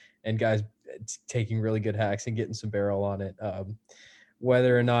executed, and guys taking really good hacks and getting some barrel on it.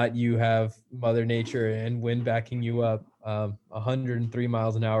 Whether or not you have Mother Nature and wind backing you up, 103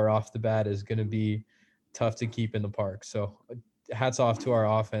 miles an hour off the bat is going to be tough to keep in the park. So hats off to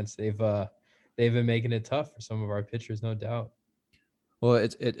our offense. They've been making it tough for some of our pitchers, no doubt. Well,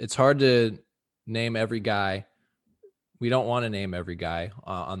 it's hard to name every guy. We don't want to name every guy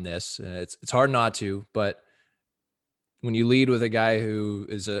on this, and it's hard not to. But when you lead with a guy who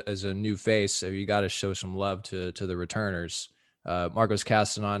is a new face, so you got to show some love to the returners. Marcos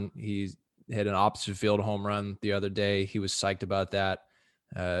Castanon, he hit an opposite field home run the other day. He was psyched about that,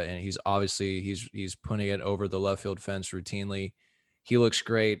 and he's putting it over the left field fence routinely. He looks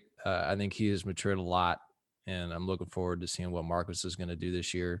great. I think he has matured a lot, and I'm looking forward to seeing what Marcos is going to do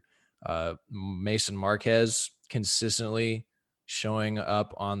this year. Mason Marquez consistently showing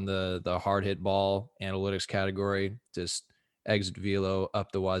up on the hard hit ball analytics category, just exit velo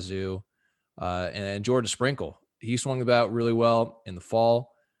up the wazoo. And Jordan Sprinkle, he swung the bat really well in the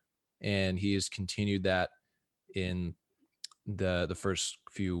fall, and he has continued that in the first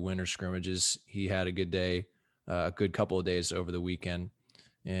few winter scrimmages. He had a good day, a good couple of days over the weekend.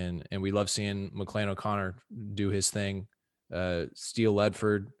 And we love seeing McLean O'Connor do his thing. Steele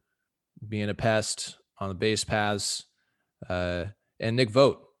Ledford being a pest on the base paths. And Nick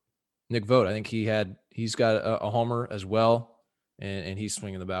Vogt, I think he's got a homer as well. And he's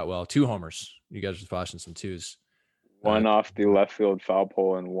swinging the bat well. 2 homers. You guys are flashing some 2s. One off the left field foul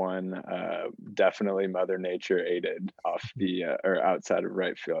pole, and one definitely Mother Nature aided off the or outside of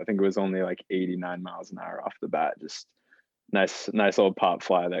right field. I think it was only like 89 miles an hour off the bat. Just nice old pop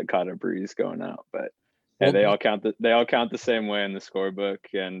fly that caught a breeze going out. But yeah, they all count the same way in the scorebook.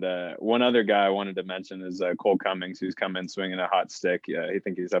 And one other guy I wanted to mention is Cole Cummings, who's come in swinging a hot stick. I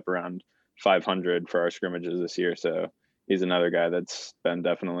think he's up around 500 for our scrimmages this year. So he's another guy that's been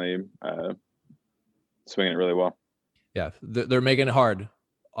definitely swinging it really well. Yeah, they're making it hard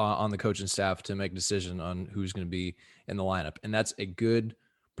on the coaching staff to make a decision on who's going to be in the lineup. And that's a good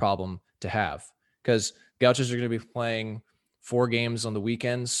problem to have, because Gauchos are going to be playing 4 games on the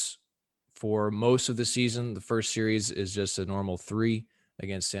weekends for most of the season. The first series is just a normal 3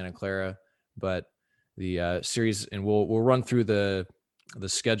 against Santa Clara, but the series, and we'll run through the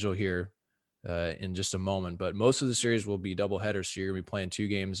schedule here in just a moment, but most of the series will be double headers. So you're going to be playing 2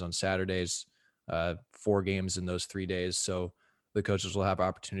 games on Saturdays, 4 games in those 3 days. So the coaches will have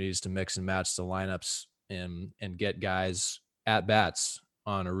opportunities to mix and match the lineups and get guys at bats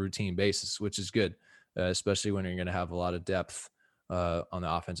on a routine basis, which is good, especially when you're going to have a lot of depth on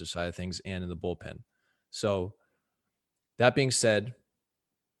the offensive side of things and in the bullpen. So that being said,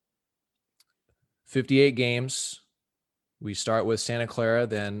 58 games. We start with Santa Clara,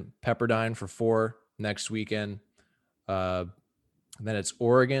 then Pepperdine for 4 next weekend. Then it's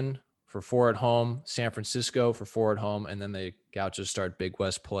Oregon for 4 at home, San Francisco for 4 at home, and then the Gauchos start Big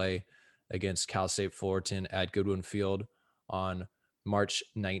West play against Cal State Fullerton at Goodwin Field on March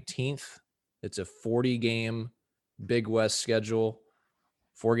 19th. It's a 40-game Big West schedule,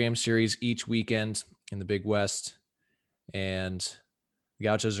 4-game series each weekend in the Big West. And the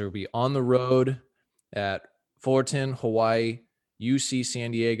Gauchos will be on the road at Fullerton, Hawaii, UC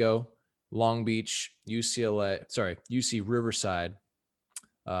San Diego, Long Beach, UC Riverside,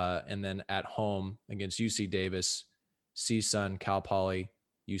 and then at home against UC Davis, CSUN, Cal Poly,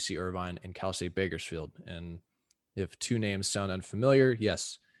 UC Irvine, and Cal State Bakersfield. And if 2 names sound unfamiliar,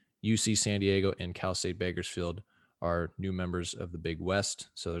 yes, UC San Diego and Cal State Bakersfield are new members of the Big West.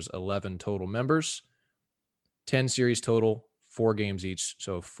 So there's 11 total members, 10 series total, 4 games each,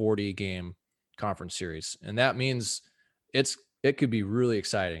 so 40-game conference series. And that means it could be really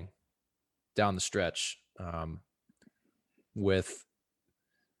exciting down the stretch with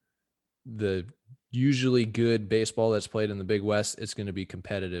the usually good baseball that's played in the Big West. It's going to be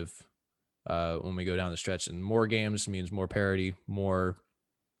competitive when we go down the stretch, and more games means more parity, more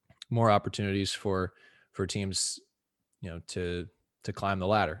opportunities for for teams, to climb the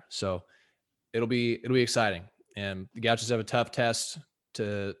ladder. So it'll be exciting. And the Gauchos have a tough test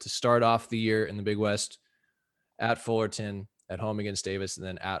to start off the year in the Big West, at Fullerton, at home against Davis, and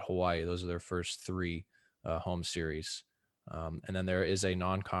then at Hawaii. Those are their first 3 home series. And then there is a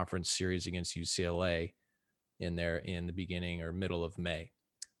non-conference series against UCLA in there in the beginning or middle of May.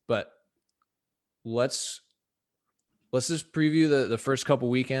 But let's just preview the first couple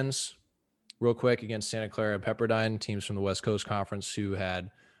weekends real quick against Santa Clara and Pepperdine, teams from the West Coast Conference who had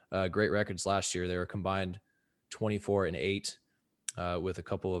great records last year. They were combined 24-8 with a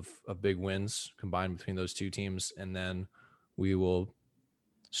couple of big wins combined between those two teams. And then we'll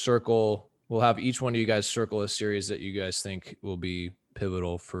have each one of you guys circle a series that you guys think will be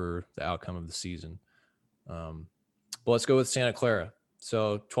pivotal for the outcome of the season. But let's go with Santa Clara.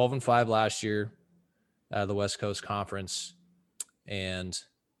 So 12-5 last year out of the West Coast Conference. And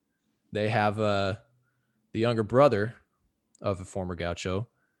they have the younger brother of a former Gaucho,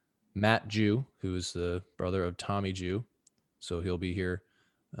 Matt Jew, who is the brother of Tommy Jew. So he'll be here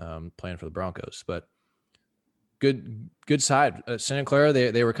playing for the Broncos. But good side. Santa Clara,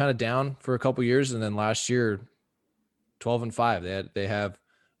 they were kind of down for a couple years, and then last year, 12-5. They have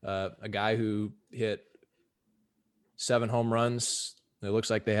a guy who hit 7 home runs. It looks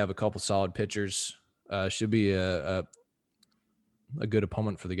like they have a couple solid pitchers. Should be a good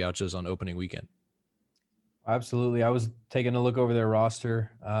opponent for the Gauchos on opening weekend. Absolutely. I was taking a look over their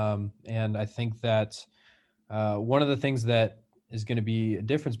roster, and I think that one of the things that is going to be a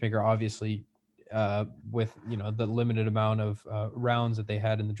difference maker, obviously, with the limited amount of rounds that they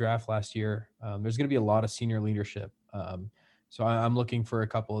had in the draft last year, there's going to be a lot of senior leadership. So I'm looking for a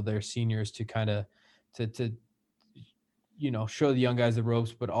couple of their seniors to kind of to show the young guys the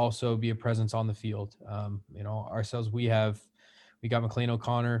ropes, but also be a presence on the field. Ourselves, we got McLean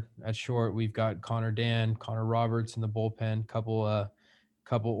O'Connor at short. We've got Connor Roberts in the bullpen.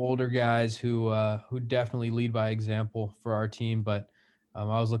 Couple older guys who definitely lead by example for our team. But I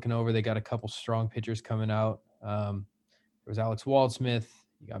was looking over, they got a couple strong pitchers coming out. There was Alex Waldsmith.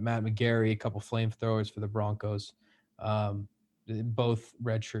 You got Matt McGarry, a couple flamethrowers for the Broncos. Both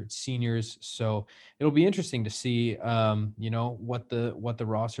redshirt seniors. So it'll be interesting to see, what the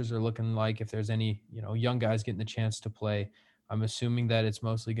rosters are looking like. If there's any, young guys getting the chance to play. I'm assuming that it's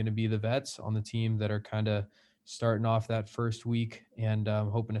mostly going to be the vets on the team that are kind of starting off that first week, and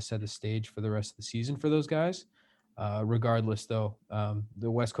hoping to set the stage for the rest of the season for those guys. Regardless, though, the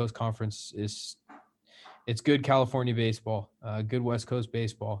West Coast Conference it's good California baseball, good West Coast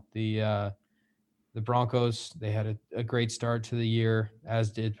baseball. The Broncos, they had a great start to the year,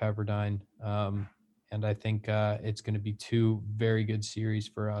 as did Pepperdine, and I think it's going to be 2 very good series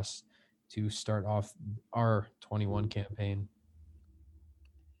for us to start off our 21 campaign.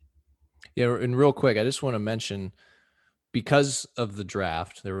 Yeah, and real quick, I just want to mention, because of the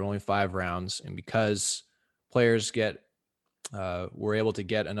draft, there were only 5 rounds, and because players were able to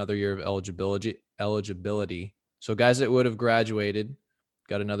get another year of eligibility. So guys that would have graduated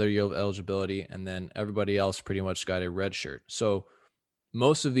got another year of eligibility, and then everybody else pretty much got a red shirt. So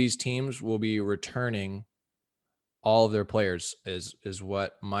most of these teams will be returning all of their players, is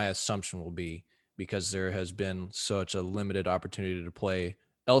what my assumption will be, because there has been such a limited opportunity to play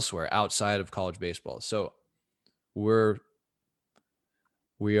elsewhere outside of college baseball. So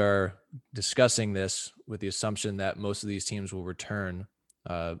we are discussing this with the assumption that most of these teams will return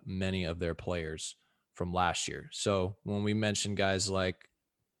many of their players from last year. So when we mention guys like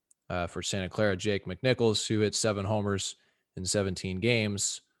for Santa Clara, Jake McNichols, who hit 7 homers in 17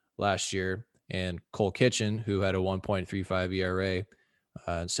 games last year, and Cole Kitchen, who had a 1.35 ERA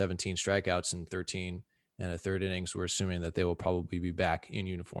and 17 strikeouts in 13 and a third innings, we're assuming that they will probably be back in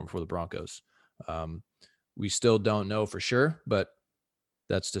uniform for the Broncos. We still don't know for sure, but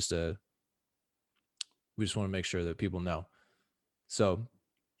that's just we just want to make sure that people know. So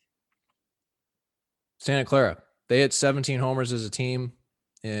Santa Clara, they hit 17 homers as a team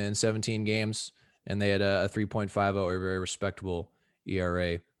in 17 games, and they had a 3.50, or a very respectable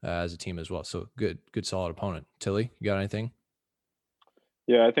ERA as a team as well. So good solid opponent. Tilly, you got anything?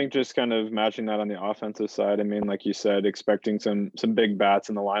 Yeah, I think just kind of matching that on the offensive side. I mean, like you said, expecting some big bats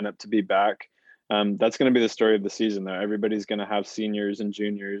in the lineup to be back. That's going to be the story of the season, though. Everybody's going to have seniors and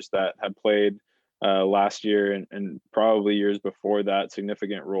juniors that have played last year and probably years before that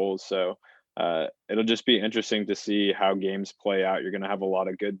significant roles. So it'll just be interesting to see how games play out. You're going to have a lot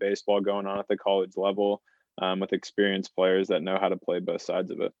of good baseball going on at the college level with experienced players that know how to play both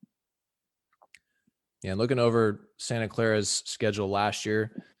sides of it. Yeah, and looking over Santa Clara's schedule last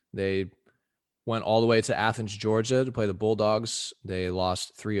year, they went all the way to Athens, Georgia to play the Bulldogs. They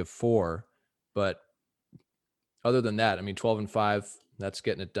lost 3 of 4, but other than that, I mean, 12-5, that's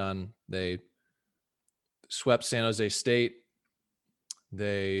getting it done. They swept San Jose State.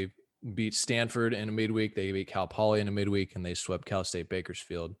 They beat Stanford in a midweek. They beat Cal Poly in a midweek, and they swept Cal State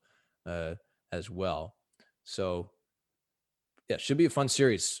Bakersfield as well. So, yeah, should be a fun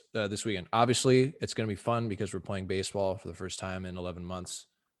series this weekend. Obviously, it's going to be fun because we're playing baseball for the first time in 11 months.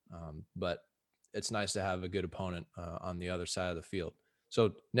 But it's nice to have a good opponent on the other side of the field.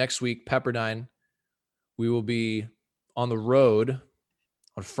 So next week, Pepperdine, we will be on the road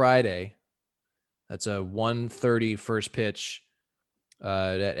on Friday. That's a 1:30 first pitch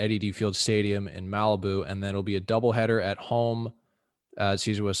at Eddie D. Field Stadium in Malibu. And then it'll be a doubleheader at home at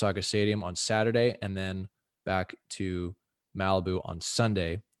Cesar Wasaka Stadium on Saturday, and then back to Malibu on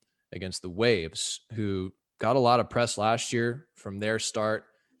Sunday against the Waves, who got a lot of press last year from their start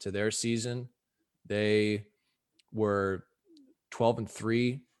to their season. They were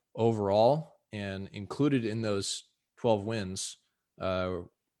 12-3 overall, and included in those 12 wins were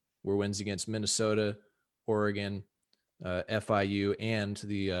wins against Minnesota, Oregon, FIU, and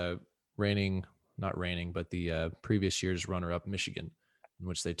the previous year's runner-up Michigan, in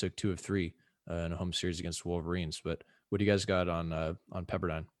which they took 2 of 3 in a home series against Wolverines. But what do you guys got on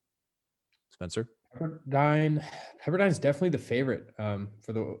Pepperdine, Spencer? Pepperdine's definitely the favorite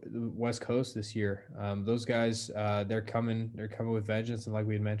for the West Coast this year. Those guys, they're coming with vengeance, and like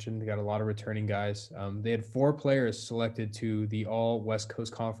we had mentioned, they got a lot of returning guys. They had 4 players selected to the All West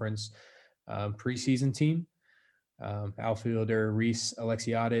Coast Conference preseason team. Outfielder Reese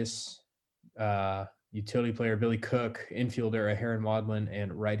Alexiadis, utility player Billy Cook, infielder Aaron Wadlin,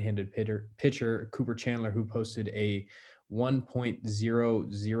 and right-handed pitcher Cooper Chandler, who posted a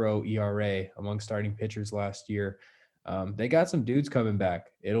 1.00 ERA among starting pitchers last year. They got some dudes coming back.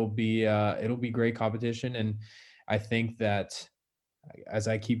 It'll be great competition, and I think that, as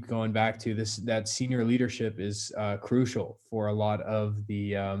I keep going back to this, that senior leadership is crucial for a lot of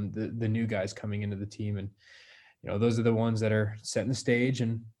the new guys coming into the team, and those are the ones that are setting the stage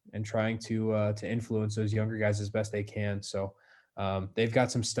and trying to influence those younger guys as best they can. So they've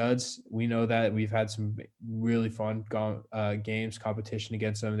got some studs. We know that. We've had some really fun games, competition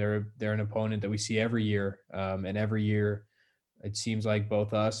against them. They're an opponent that we see every year, and every year it seems like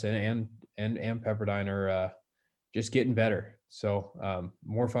both us and Pepperdine are just getting better. So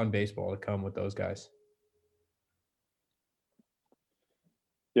more fun baseball to come with those guys.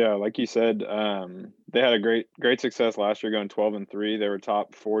 Yeah, like you said, they had a great success last year, going 12-3. They were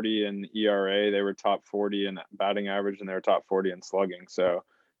top 40 in ERA, they were top 40 in batting average, and they were top 40 in slugging. So,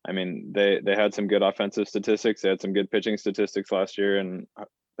 I mean, they had some good offensive statistics. They had some good pitching statistics last year, and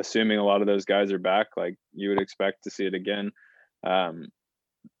assuming a lot of those guys are back, like you would expect to see it again.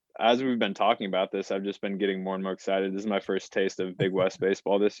 As we've been talking about this, I've just been getting more and more excited. This is my first taste of Big West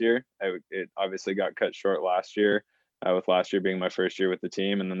baseball this year. It obviously got cut short last year, with last year being my first year with the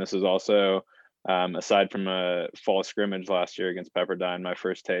team. And then this is also, aside from a fall scrimmage last year against Pepperdine, my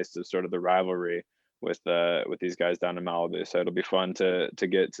first taste of sort of the rivalry with these guys down in Malibu. So it'll be fun to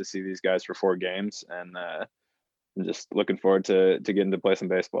get to see these guys for 4 games. And I'm just looking forward to getting to play some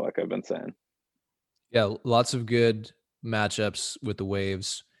baseball, like I've been saying. Yeah, lots of good matchups with the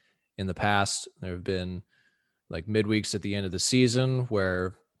Waves in the past. There have been like midweeks at the end of the season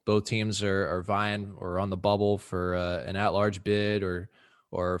where both teams are vying or on the bubble for an at-large bid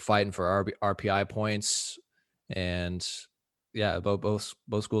or fighting for RPI points. And yeah, both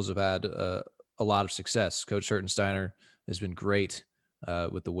schools have had a lot of success. Coach Hertensteiner has been great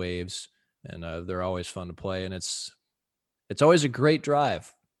with the Waves, and they're always fun to play. And it's always a great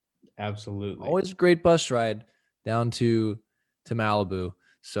drive. Absolutely. Always a great bus ride down to Malibu.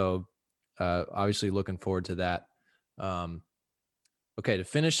 So obviously looking forward to that. Okay, to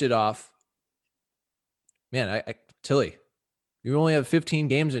finish it off, man, Tilly, you only have 15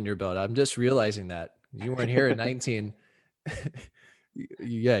 games in your belt. I'm just realizing that you weren't here at 19.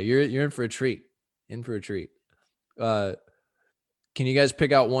 Yeah, you're in for a treat. Can you guys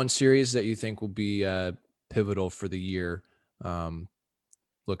pick out one series that you think will be pivotal for the year,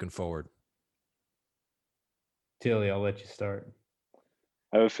 looking forward? Tilly, I'll let you start.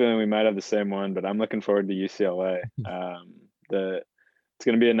 I have a feeling we might have the same one, but I'm looking forward to UCLA. It's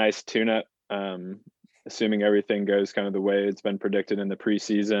going to be a nice tune-up, assuming everything goes kind of the way it's been predicted in the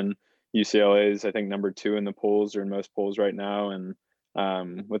preseason. UCLA is, I think, number 2 in the polls, or in most polls right now. And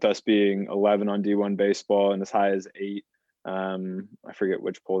with us being 11 on D1 baseball and as high as 8, I forget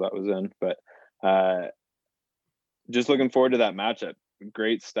which poll that was in, but just looking forward to that matchup.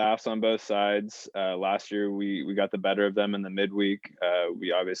 Great staffs on both sides. Last year, we got the better of them in the midweek.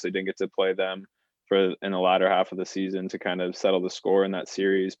 We obviously didn't get to play them in the latter half of the season to kind of settle the score in that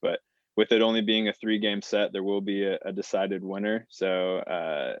series, but with it only being a 3-game set, there will be a decided winner.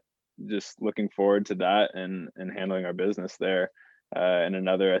 So just looking forward to that and handling our business there. And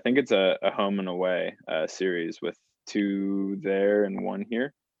another, I think it's a home and away series with 2 there and 1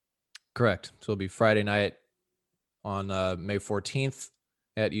 here. Correct. So it'll be Friday night on May 14th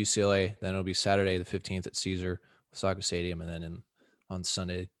at UCLA. Then it'll be Saturday the 15th at Caesar Osaka Stadium, and then on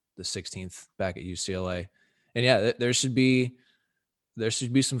Sunday the 16th back at UCLA. And yeah, there should be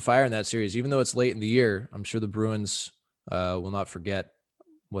some fire in that series, even though it's late in the year. I'm sure the Bruins will not forget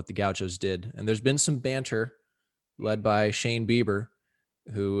what the Gauchos did. And there's been some banter led by Shane Bieber,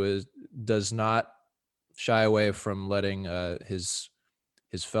 who does not shy away from letting his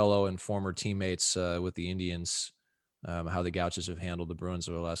fellow and former teammates with the Indians, how the Gauchos have handled the Bruins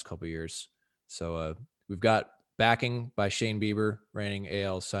over the last couple of years. So we've got backing by Shane Bieber, reigning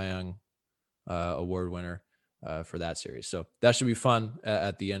AL Cy Young award winner for that series. So that should be fun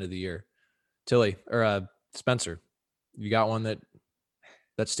at the end of the year. Tilly or Spencer, you got one that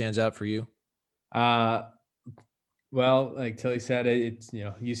stands out for you? Well, like Tilly said, it's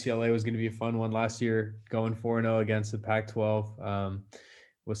UCLA was going to be a fun one last year. Going 4-0 against the Pac-12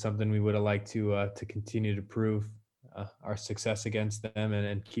 was something we would have liked to continue to prove our success against them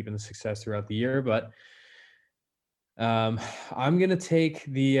and keeping the success throughout the year. But I'm going to take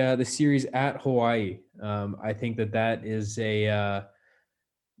the series at Hawaii. I think that is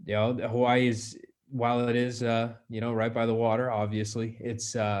Hawaii is, while it is, right by the water, obviously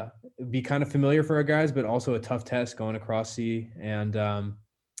it's be kind of familiar for our guys, but also a tough test going across sea. And,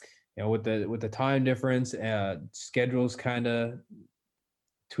 with the time difference, schedules kind of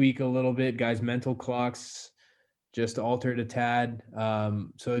tweak a little bit, guys' mental clocks just altered a tad.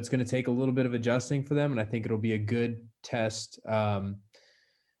 So it's going to take a little bit of adjusting for them. And I think it'll be a good test,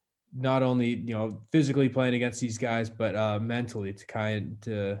 not only, physically playing against these guys, but mentally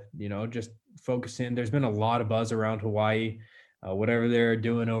to just focus in. There's been a lot of buzz around Hawaii. Whatever they're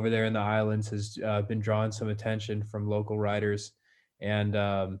doing over there in the islands has been drawing some attention from local writers, and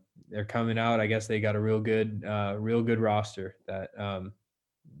they're coming out. I guess they got a real good roster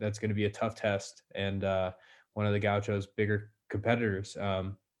that's going to be a tough test, and one of the Gauchos' bigger competitors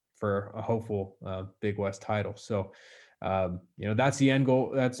for a hopeful Big West title. So, that's the end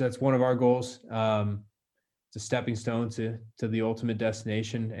goal. That's one of our goals. It's a stepping stone to the ultimate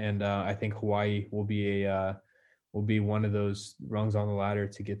destination, and I think Hawaii will be one of those rungs on the ladder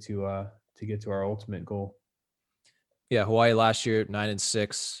to get to our ultimate goal. Yeah, Hawaii last year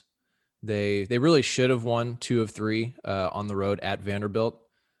 9-6. They really should have won 2 of 3 on the road at Vanderbilt.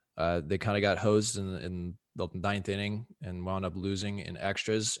 They kind of got hosed in the 9th inning and wound up losing in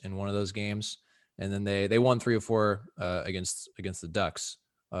extras in one of those games. And then they won 3 or 4 against the Ducks,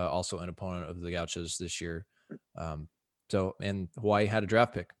 also an opponent of the Gauchos this year. And Hawaii had a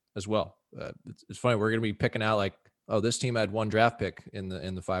draft pick as well. It's funny, we're going to be picking out like, this team had 1 draft pick in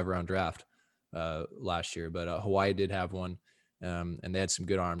the 5-round draft last year, but Hawaii did have one, and they had some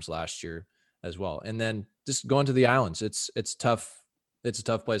good arms last year as well. And then just going to the islands, it's tough. It's a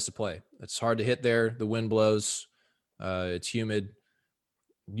tough place to play. It's hard to hit there. The wind blows. It's humid.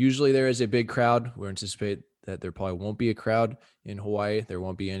 Usually there is a big crowd. We anticipate that there probably won't be a crowd in Hawaii. There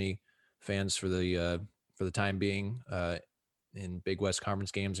won't be any fans for the time being in Big West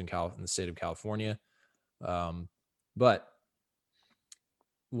Conference games in the state of California. But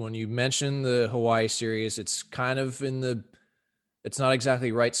when you mention the Hawaii series, it's kind of it's not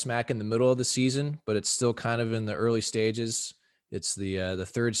exactly right smack in the middle of the season, but it's still kind of in the early stages. It's the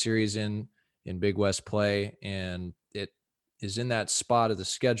 3rd series in Big West play, and it is in that spot of the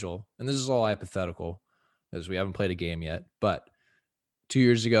schedule. And this is all hypothetical as we haven't played a game yet. But 2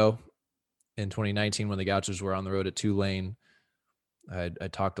 years ago in 2019, when the Gauchos were on the road at Tulane, I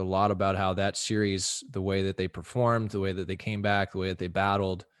talked a lot about how that series, the way that they performed, the way that they came back, the way that they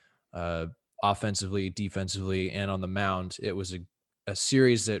battled offensively, defensively, and on the mound, it was a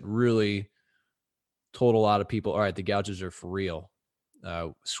series that really told a lot of people, all right, the Gauchos are for real,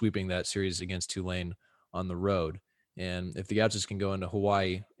 sweeping that series against Tulane on the road. And if the Gauchos can go into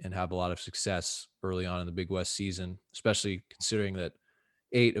Hawaii and have a lot of success early on in the Big West season, especially considering that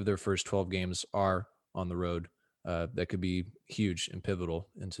 8 of their first 12 games are on the road, that could be huge and pivotal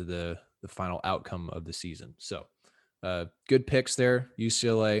into the final outcome of the season. So good picks there.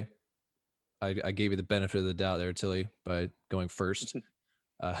 UCLA, I gave you the benefit of the doubt there, Tilly, by going first.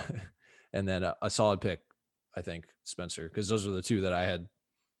 And then a solid pick, I think, Spencer, because those are the 2 that I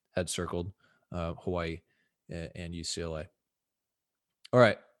had circled, Hawaii and UCLA. All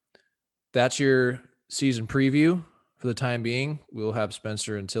right. That's your season preview for the time being. We'll have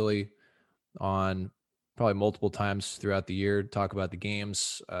Spencer and Tilly on probably multiple times throughout the year to talk about the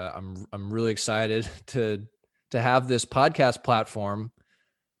games. I'm really excited to have this podcast platform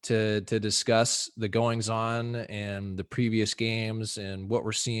to discuss the goings on and the previous games and what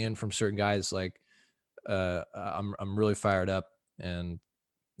we're seeing from certain guys. Like I'm really fired up, and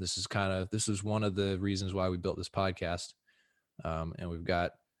this is one of the reasons why we built this podcast. And we've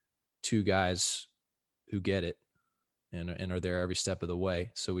got two guys who get it and are there every step of the way.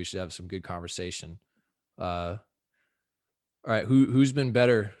 So we should have some good conversation. All right. Who's been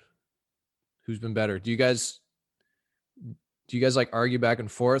better? Who's been better? Do you guys like argue back and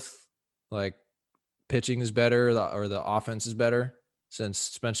forth? Like pitching is better or the offense is better? Since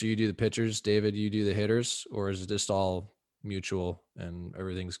Spencer, you do the pitchers, David, you do the hitters, or is it just all mutual and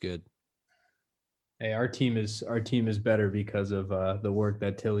everything's good? Hey, our team is better because of the work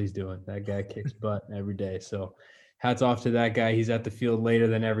that Tilly's doing. That guy kicks butt every day. So hats off to that guy. He's at the field later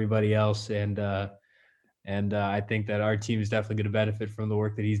than everybody else. And I think that our team is definitely going to benefit from the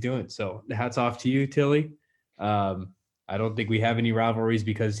work that he's doing. So hats off to you, Tilly. I don't think we have any rivalries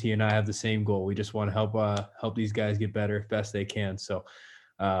because he and I have the same goal. We just want to help these guys get better as best they can. So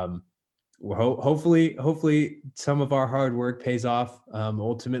hopefully some of our hard work pays off.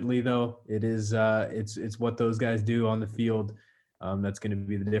 Ultimately, though, it's what those guys do on the field that's going to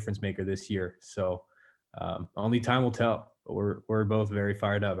be the difference maker this year. So only time will tell. But we're both very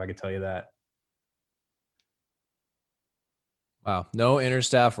fired up. I can tell you that. Wow, no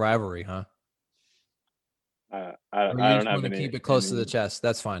interstaff rivalry, huh? I don't have any. Keep it close to the chest.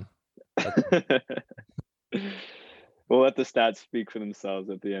 That's fine. We'll let the stats speak for themselves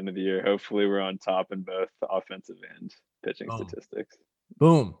at the end of the year. Hopefully we're on top in both offensive and pitching statistics.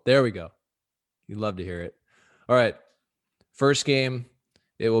 Boom. There we go. You'd love to hear it. All right. First game,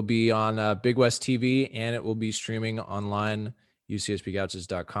 it will be on BigWest TV, and it will be streaming online,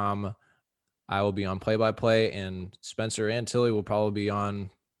 ucsbgauchos.com. I will be on play-by-play, and Spencer and Tilly will probably be on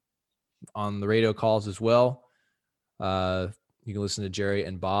the radio calls as well. You can listen to Jerry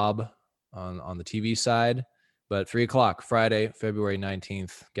and Bob on the TV side. But 3:00 Friday, February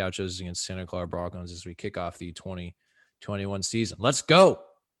 19th, Gauchos against Santa Clara Broncos as we kick off the 2021 season. Let's go.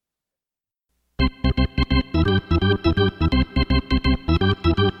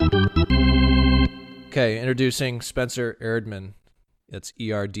 Okay, introducing Spencer Erdman. That's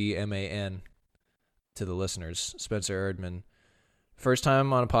Erdman to the listeners. Spencer Erdman. First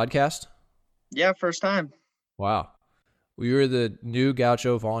time on a podcast? Yeah, first time. Wow. We were the new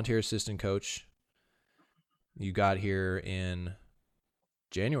Gaucho volunteer assistant coach. You got here in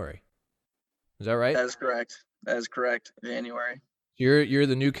January. Is that right? That is correct. January. You're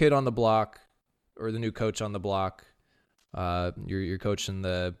the new kid on the block, or the new coach on the block. You're coaching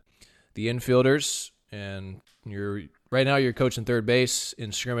the infielders, and right now you're coaching third base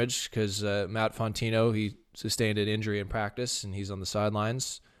in scrimmage because Matt Fontino, he sustained an injury in practice and he's on the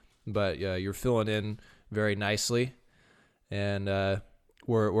sidelines. But you're filling in very nicely, and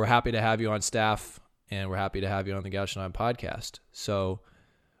we're happy to have you on staff. And we're happy to have you on the Gaucho 9 podcast. So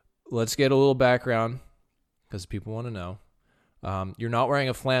let's get a little background because people want to know. You're not wearing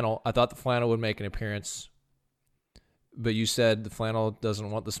a flannel. I thought the flannel would make an appearance, but you said the flannel doesn't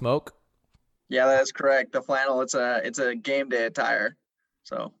want the smoke? Yeah, that is correct. The flannel, it's a game day attire.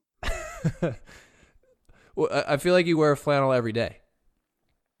 So well, I feel like you wear a flannel every day.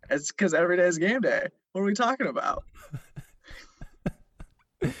 It's because every day is game day. What are we talking about?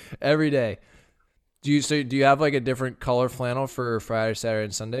 Every day. Do you have like a different color flannel for Friday, Saturday,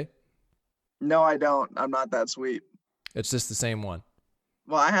 and Sunday? No, I don't. I'm not that sweet. It's just the same one.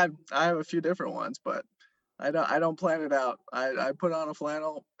 Well, I have a few different ones, but I don't plan it out. I put on a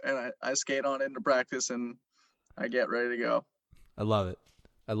flannel and I skate on into practice and I get ready to go. I love it.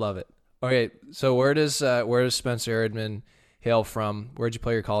 Okay, so where does Spencer Erdman hail from? Where'd you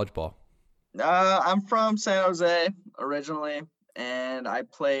play your college ball? I'm from San Jose originally. And I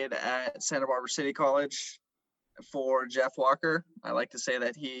played at Santa Barbara City College for Jeff Walker. I like to say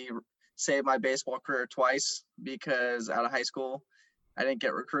that he saved my baseball career twice because out of high school, I didn't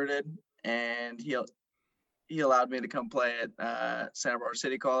get recruited, and he allowed me to come play at Santa Barbara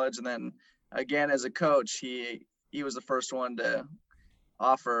City College. And then again, as a coach, he was the first one to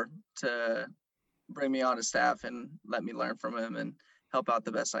offer to bring me on to staff and let me learn from him and help out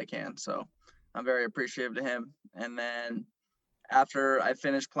the best I can. So I'm very appreciative to him. And then after I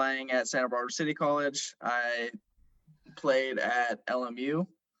finished playing at Santa Barbara City College, I played at LMU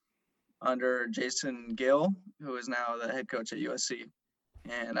under Jason Gill, who is now the head coach at USC.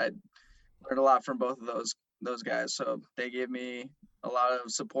 And I learned a lot from both of those guys. So they gave me a lot of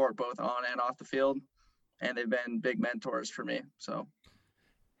support both on and off the field, and they've been big mentors for me. So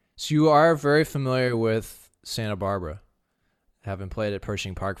So you are very familiar with Santa Barbara, having played at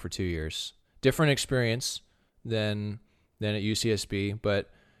Pershing Park for 2 years. Different experience than at UCSB,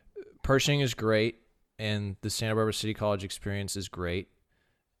 but Pershing is great, and the Santa Barbara City College experience is great,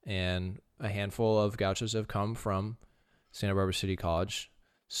 and a handful of Gauchos have come from Santa Barbara City College.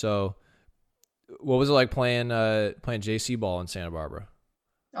 So what was it like playing JC ball in Santa Barbara?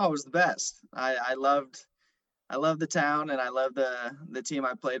 Oh, it was the best. I loved the town, and I loved the team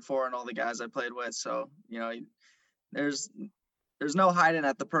I played for and all the guys I played with. So, there's no hiding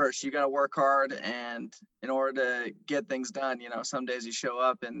at the Persh. You got to work hard, and in order to get things done, some days you show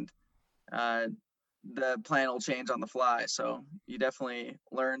up and the plan will change on the fly. So you definitely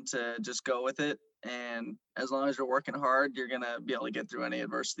learn to just go with it. And as long as you're working hard, you're going to be able to get through any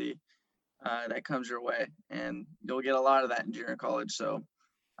adversity that comes your way. And you'll get a lot of that in junior college. So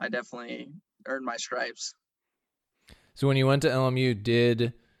I definitely earned my stripes. So when you went to LMU,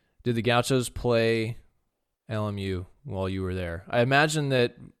 did the Gauchos play LMU while you were there? I imagine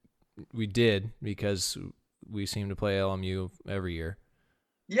that we did, because we seem to play LMU every year.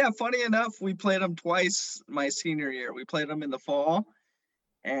 Yeah, funny enough, we played them twice my senior year. We played them in the fall,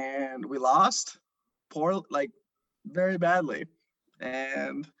 and we lost very badly.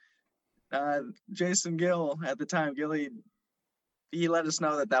 And Jason Gill at the time, Gilly, he let us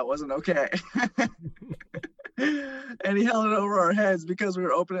know that wasn't okay. And he held it over our heads because we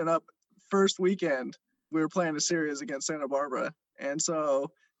were opening up first weekend. We were playing a series against Santa Barbara. And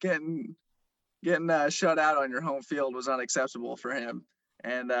so getting shut out on your home field was unacceptable for him.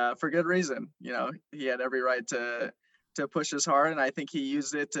 And for good reason. He had every right to push us hard. And I think he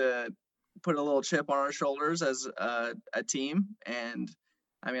used it to put a little chip on our shoulders as a team. And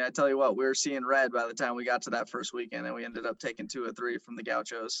I mean, I tell you what, we were seeing red by the time we got to that first weekend, and we ended up taking 2 or 3 from the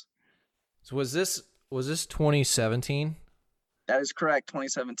Gauchos. So was this 2017? That is correct,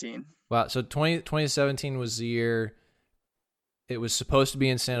 2017. Wow. So 2017 was the year it was supposed to be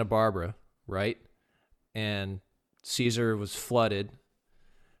in Santa Barbara, right? And Caesar was flooded,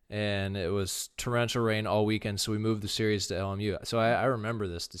 and it was torrential rain all weekend, so we moved the series to LMU. So I remember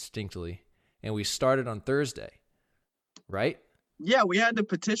this distinctly. And we started on Thursday, right? Yeah, we had to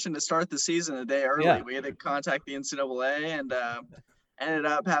petition to start the season a day early. Yeah. We had to contact the NCAA, and ended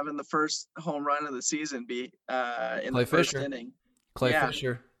up having the first home run of the season be in the first inning. Clay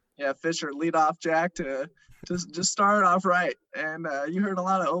Fisher. Yeah, Fisher lead off jack to just start off right. And you heard a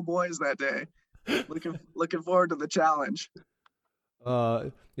lot of oh boys that day. Looking forward to the challenge.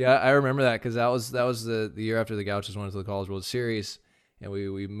 Yeah, I remember that, because that was the year after the Gauchos went to the College World Series, and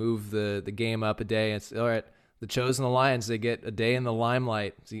we moved the game up a day. It's all right. The Chosen Lions, they get a day in the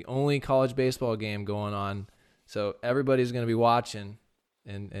limelight. It's the only college baseball game going on, so everybody's going to be watching.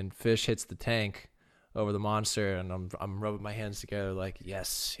 And Fish hits the tank over the monster, and I'm rubbing my hands together like,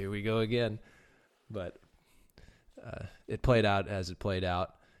 yes, here we go again. But it played out as it played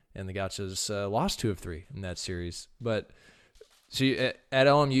out, and the Gauchos lost 2 of 3 in that series. But so at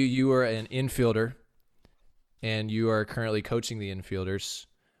LMU, you were an infielder, and you are currently coaching the infielders.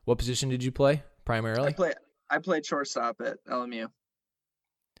 What position did you play primarily? I played shortstop at LMU.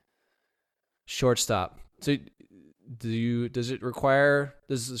 Shortstop. So does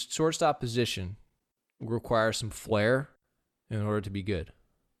the shortstop position require some flair in order to be good?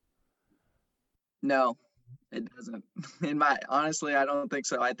 No, it doesn't. Honestly, I don't think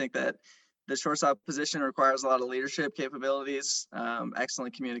so. I think that the shortstop position requires a lot of leadership capabilities,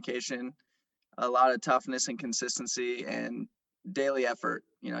 excellent communication, a lot of toughness and consistency, and daily effort.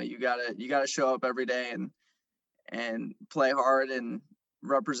 You gotta show up every day and play hard and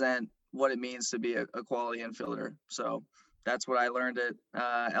represent what it means to be a quality infielder. So that's what I learned at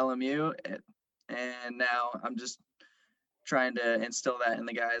LMU, and now I'm just trying to instill that in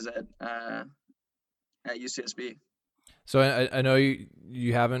the guys at UCSB. So I know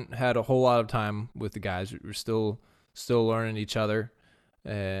you haven't had a whole lot of time with the guys. We're still learning each other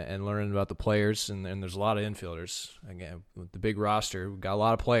and learning about the players, and there's a lot of infielders. Again, with the big roster, we've got a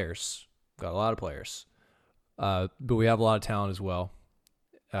lot of players. But we have a lot of talent as well.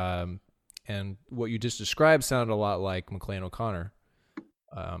 And what you just described sounded a lot like McLean O'Connor.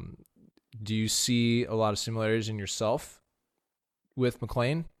 Do you see a lot of similarities in yourself with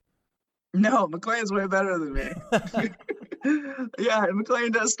McLean? No, McLean's way better than me. Yeah,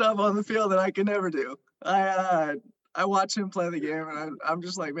 McLean does stuff on the field that I can never do. I watch him play the game, and I'm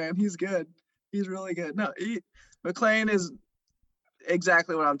just like, man, he's good. He's really good. No, McLean is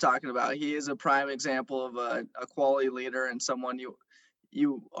exactly what I'm talking about. He is a prime example of a quality leader and someone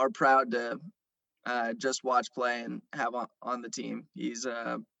you are proud to just watch play and have on the team. He's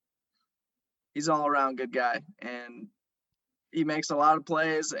all around good guy, and he makes a lot of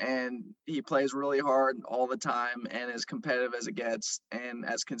plays, and he plays really hard all the time, and as competitive as it gets, and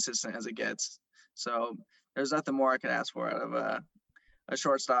as consistent as it gets. So there's nothing more I could ask for out of a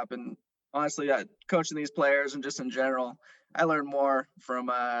shortstop. And honestly, coaching these players and just in general, I learn more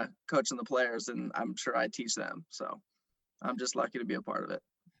from coaching the players than I'm sure I teach them. So I'm just lucky to be a part of it.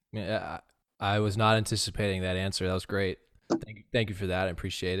 Yeah, I was not anticipating that answer. That was great. Thank you for that. I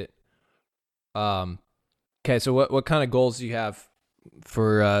appreciate it. Okay, so what kind of goals do you have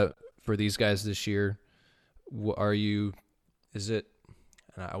for these guys this year? Is it?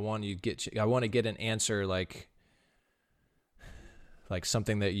 I want to get an answer like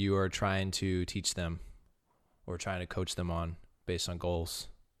something that you are trying to teach them or trying to coach them on based on goals.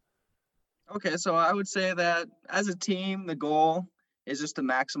 Okay, so I would say that as a team, the goal is just to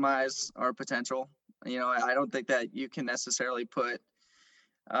maximize our potential. You know, I don't think that you can necessarily put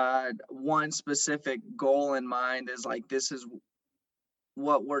one specific goal in mind as like, this is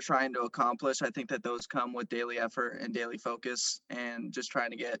what we're trying to accomplish. I think that those come with daily effort and daily focus and just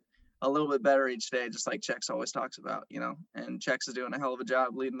trying to get a little bit better each day, just like Chex always talks about, you know, and Chex is doing a hell of a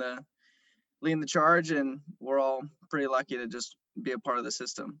job leading the charge, and we're all pretty lucky to just be a part of the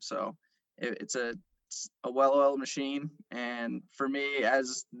system. So it's a well-oiled machine. And for me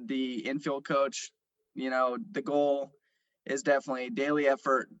as the infield coach, you know, the goal is definitely daily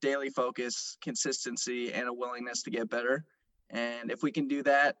effort, daily focus, consistency, and a willingness to get better. And if we can do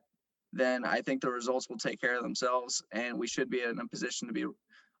that, then I think the results will take care of themselves, and we should be in a position to be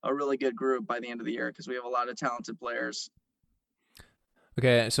a really good group by the end of the year because we have a lot of talented players.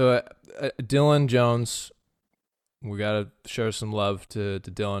 Okay, so Dylan Jones, we got to show some love to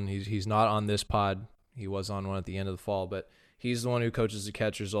Dylan. He's not on this pod. He was on one at the end of the fall, but he's the one who coaches the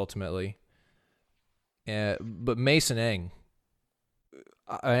catchers ultimately. But Mason Eng,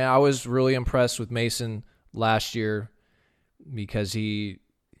 I was really impressed with Mason last year because he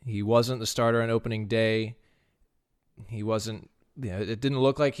wasn't the starter on opening day. He wasn't, it didn't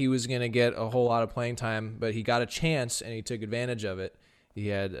look like he was going to get a whole lot of playing time, but he got a chance and he took advantage of it. He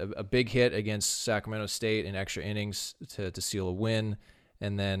had a big hit against Sacramento State in extra innings to seal a win,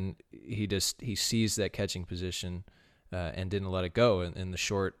 and then he seized that catching position and didn't let it go in the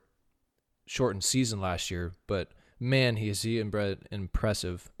shortened season last year. But man, been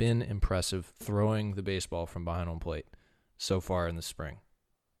impressive throwing the baseball from behind home plate so far in the spring.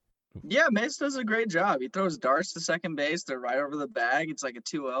 Yeah, Mace does a great job. He throws darts to second base. They're right over the bag. It's like a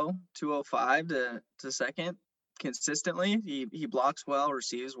 2-0, 205 to second consistently. He blocks well,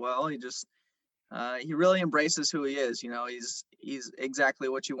 receives well. He just he really embraces who he is. You know, he's exactly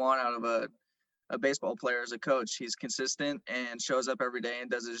what you want out of a baseball player as a coach. He's consistent and shows up every day and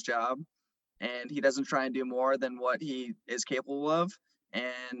does his job. And he doesn't try and do more than what he is capable of.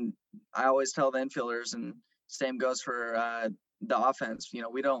 And I always tell the infielders, and same goes for the offense. You know,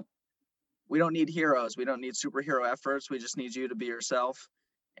 we don't need heroes. We don't need superhero efforts. We just need you to be yourself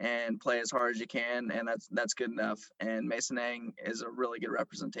and play as hard as you can, and that's good enough. And Mason Eng is a really good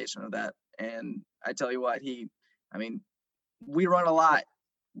representation of that. And I tell you what, we run a lot.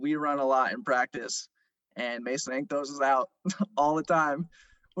 We run a lot in practice, and Mason Eng throws us out all the time.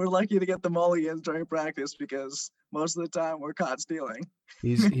 We're lucky to get the mulligans during practice because most of the time we're caught stealing.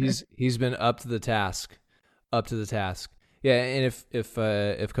 He's been up to the task. Yeah, and if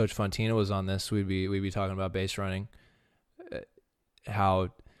Coach Fontina was on this, we'd be talking about base running. How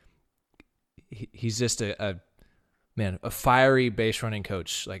he's just a fiery base running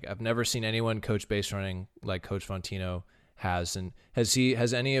coach. Like, I've never seen anyone coach base running like Coach Fontino has. And has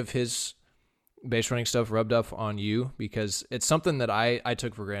any of his base running stuff rubbed up on you? Because it's something that I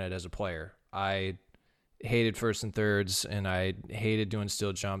took for granted as a player. I hated first and thirds, and I hated doing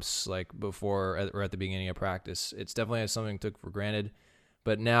steal jumps like before or at the beginning of practice. It's definitely something I took for granted.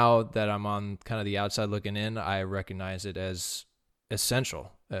 But now that I'm on kind of the outside looking in, I recognize it as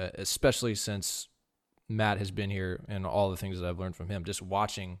essential, especially since Matt has been here and all the things that I've learned from him, just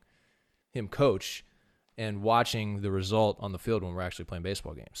watching him coach and watching the result on the field when we're actually playing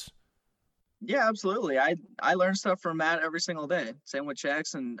baseball games. Yeah, absolutely. I learn stuff from Matt every single day. Same with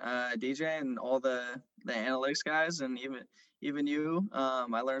Chex and DJ and all the analytics guys, and even you.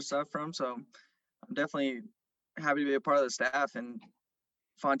 I learn stuff from. So I'm definitely happy to be a part of the staff. And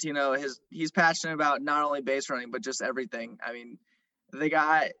Fontino, he's passionate about not only base running but just everything. I mean, the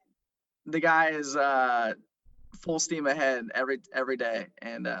guy is full steam ahead every day,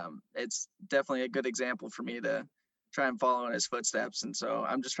 and it's definitely a good example for me to try and follow in his footsteps. And so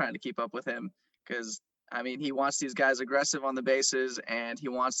I'm just trying to keep up with him because, I mean, he wants these guys aggressive on the bases, and he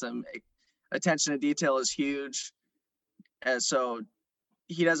wants them. Attention to detail is huge. And so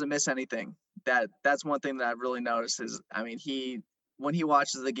he doesn't miss anything. that's one thing that I've really noticed is, I mean, when he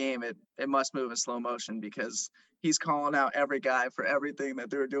watches the game, it must move in slow motion because he's calling out every guy for everything that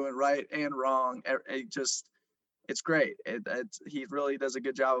they're doing right and wrong. It's great. He really does a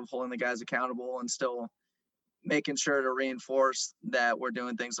good job of holding the guys accountable and still making sure to reinforce that we're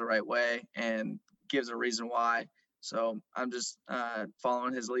doing things the right way and gives a reason why. So I'm just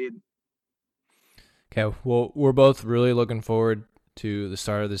following his lead. Okay, well, we're both really looking forward to the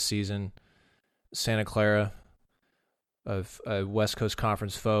start of this season. Santa Clara, of a West Coast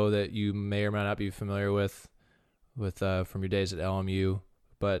Conference foe that you may or may not be familiar with from your days at LMU.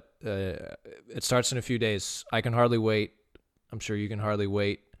 But it starts in a few days. I can hardly wait. I'm sure you can hardly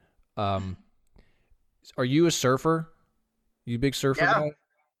wait. Are you a surfer? You a big surfer guy?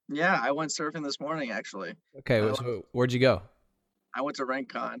 Yeah, I went surfing this morning, actually. Okay, so where'd you go? I went to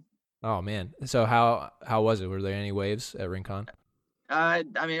Rincon. Oh, man. So how was it? Were there any waves at Rincon? I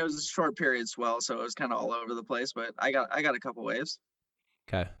mean, it was a short period swell, so it was kind of all over the place, but I got a couple waves.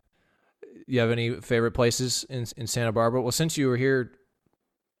 Okay. You have any favorite places in Santa Barbara? Well, since you were here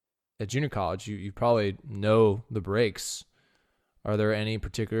at junior college, you probably know the breaks. Are there any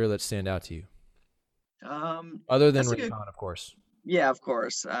particular that stand out to you? Other than Rincon, of course. Yeah, of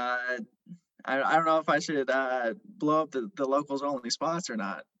course. I don't know if I should blow up the locals only spots or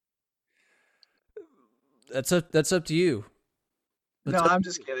not. That's up to you. I'm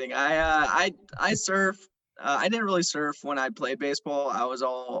just kidding. I surf. I didn't really surf when I played baseball. I was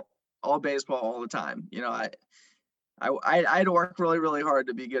all baseball all the time. You know, I had to work really, really hard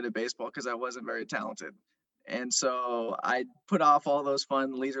to be good at baseball because I wasn't very talented. And so I put off all those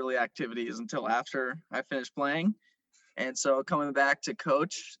fun leisurely activities until after I finished playing. And so coming back to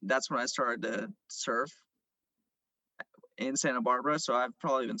coach, that's when I started to surf in Santa Barbara. So I've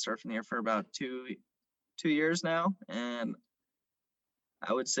probably been surfing here for about two years now. And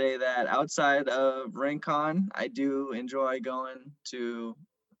I would say that outside of Rincon, I do enjoy going to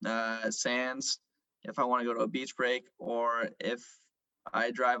Sands if I want to go to a beach break, or if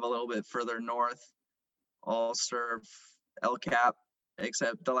I drive a little bit further north, I'll surf El Cap,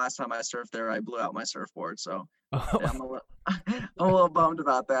 except the last time I surfed there, I blew out my surfboard. So I'm a little bummed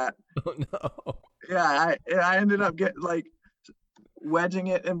about that. Oh, no. Yeah, I ended up wedging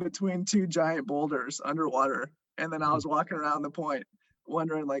it in between two giant boulders underwater. And then I was walking around the point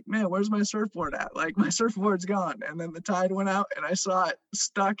wondering, like, man, where's my surfboard at? Like, my surfboard's gone. And then the tide went out and I saw it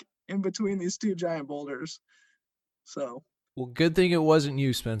stuck in between these two giant boulders. So. Well, good thing it wasn't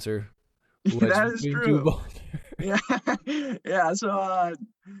you, Spencer. That is true. Yeah. Yeah. So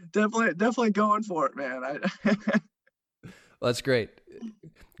definitely going for it, man. Well, that's great.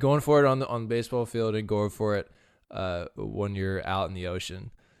 Going for it on the baseball field and going for it when you're out in the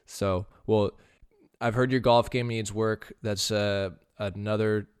ocean. So, well, I've heard your golf game needs work. That's for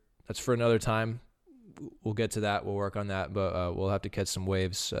another time. We'll get to that. We'll work on that, but we'll have to catch some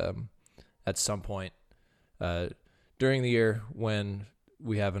waves at some point during the year when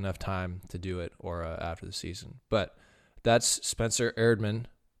we have enough time to do it, or after the season. But that's Spencer Erdman,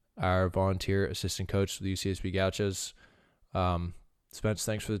 our volunteer assistant coach for the UCSB Gauchos. Spence,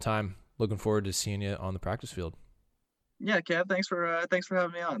 thanks for the time. Looking forward to seeing you on the practice field. Yeah, Kev, thanks for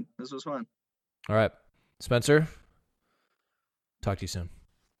having me on. This was fun. All right, Spencer, talk to you soon.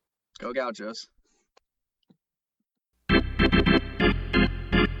 Go Gauchos.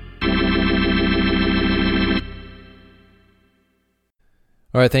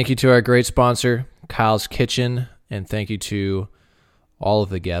 All right, thank you to our great sponsor, Kyle's Kitchen, and thank you to all of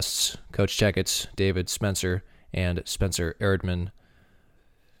the guests, Coach Checketts, David Spencer, and Spencer Erdman.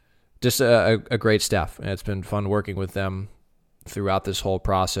 Just a great staff, and it's been fun working with them throughout this whole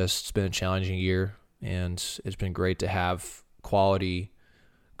process. It's been a challenging year, and it's been great to have quality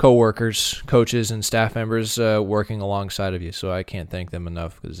coworkers, coaches, and staff members working alongside of you. So I can't thank them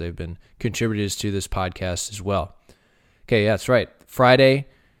enough because they've been contributors to this podcast as well. Okay, yeah, that's right. Friday,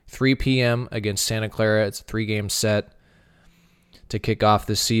 3 p.m. against Santa Clara. It's a 3-game set to kick off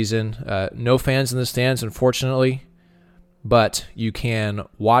this season. No fans in the stands, unfortunately, but you can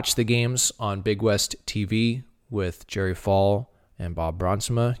watch the games on BigWest TV with Jerry Fall and Bob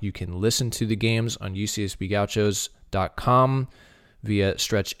Bronsma. You can listen to the games on UCSBGauchos.com via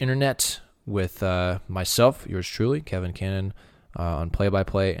Stretch Internet with myself, yours truly, Kevin Cannon, on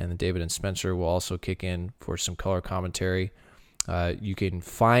play-by-play, and then David and Spencer will also kick in for some color commentary. You can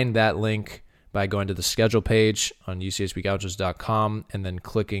find that link by going to the schedule page on UCSBGauchos.com and then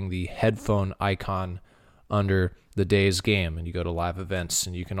clicking the headphone icon under the day's game, and you go to live events,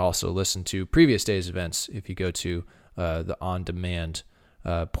 and you can also listen to previous day's events if you go to the on-demand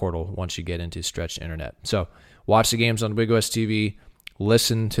portal once you get into Stretch Internet. So watch the games on BigWest TV,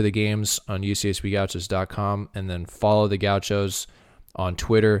 listen to the games on UCSBGauchos.com, and then follow the Gauchos on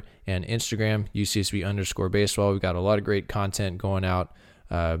Twitter and Instagram, UCSB_baseball. We've got a lot of great content going out,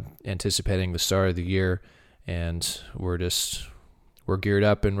 anticipating the start of the year, and we're geared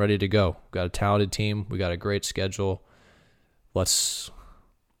up and ready to go. We've got a talented team. We got a great schedule. Let's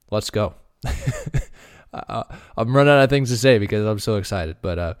go. I'm running out of things to say because I'm so excited,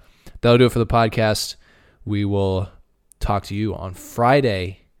 but that'll do it for the podcast. We will talk to you on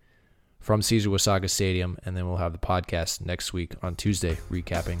Friday from Cesar Wasaga Stadium, and then we'll have the podcast next week on Tuesday,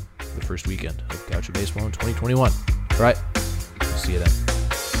 recapping the first weekend of Gaucho baseball in 2021. All right, we'll see you then.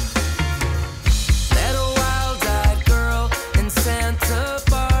 Met a wild-eyed girl in Santa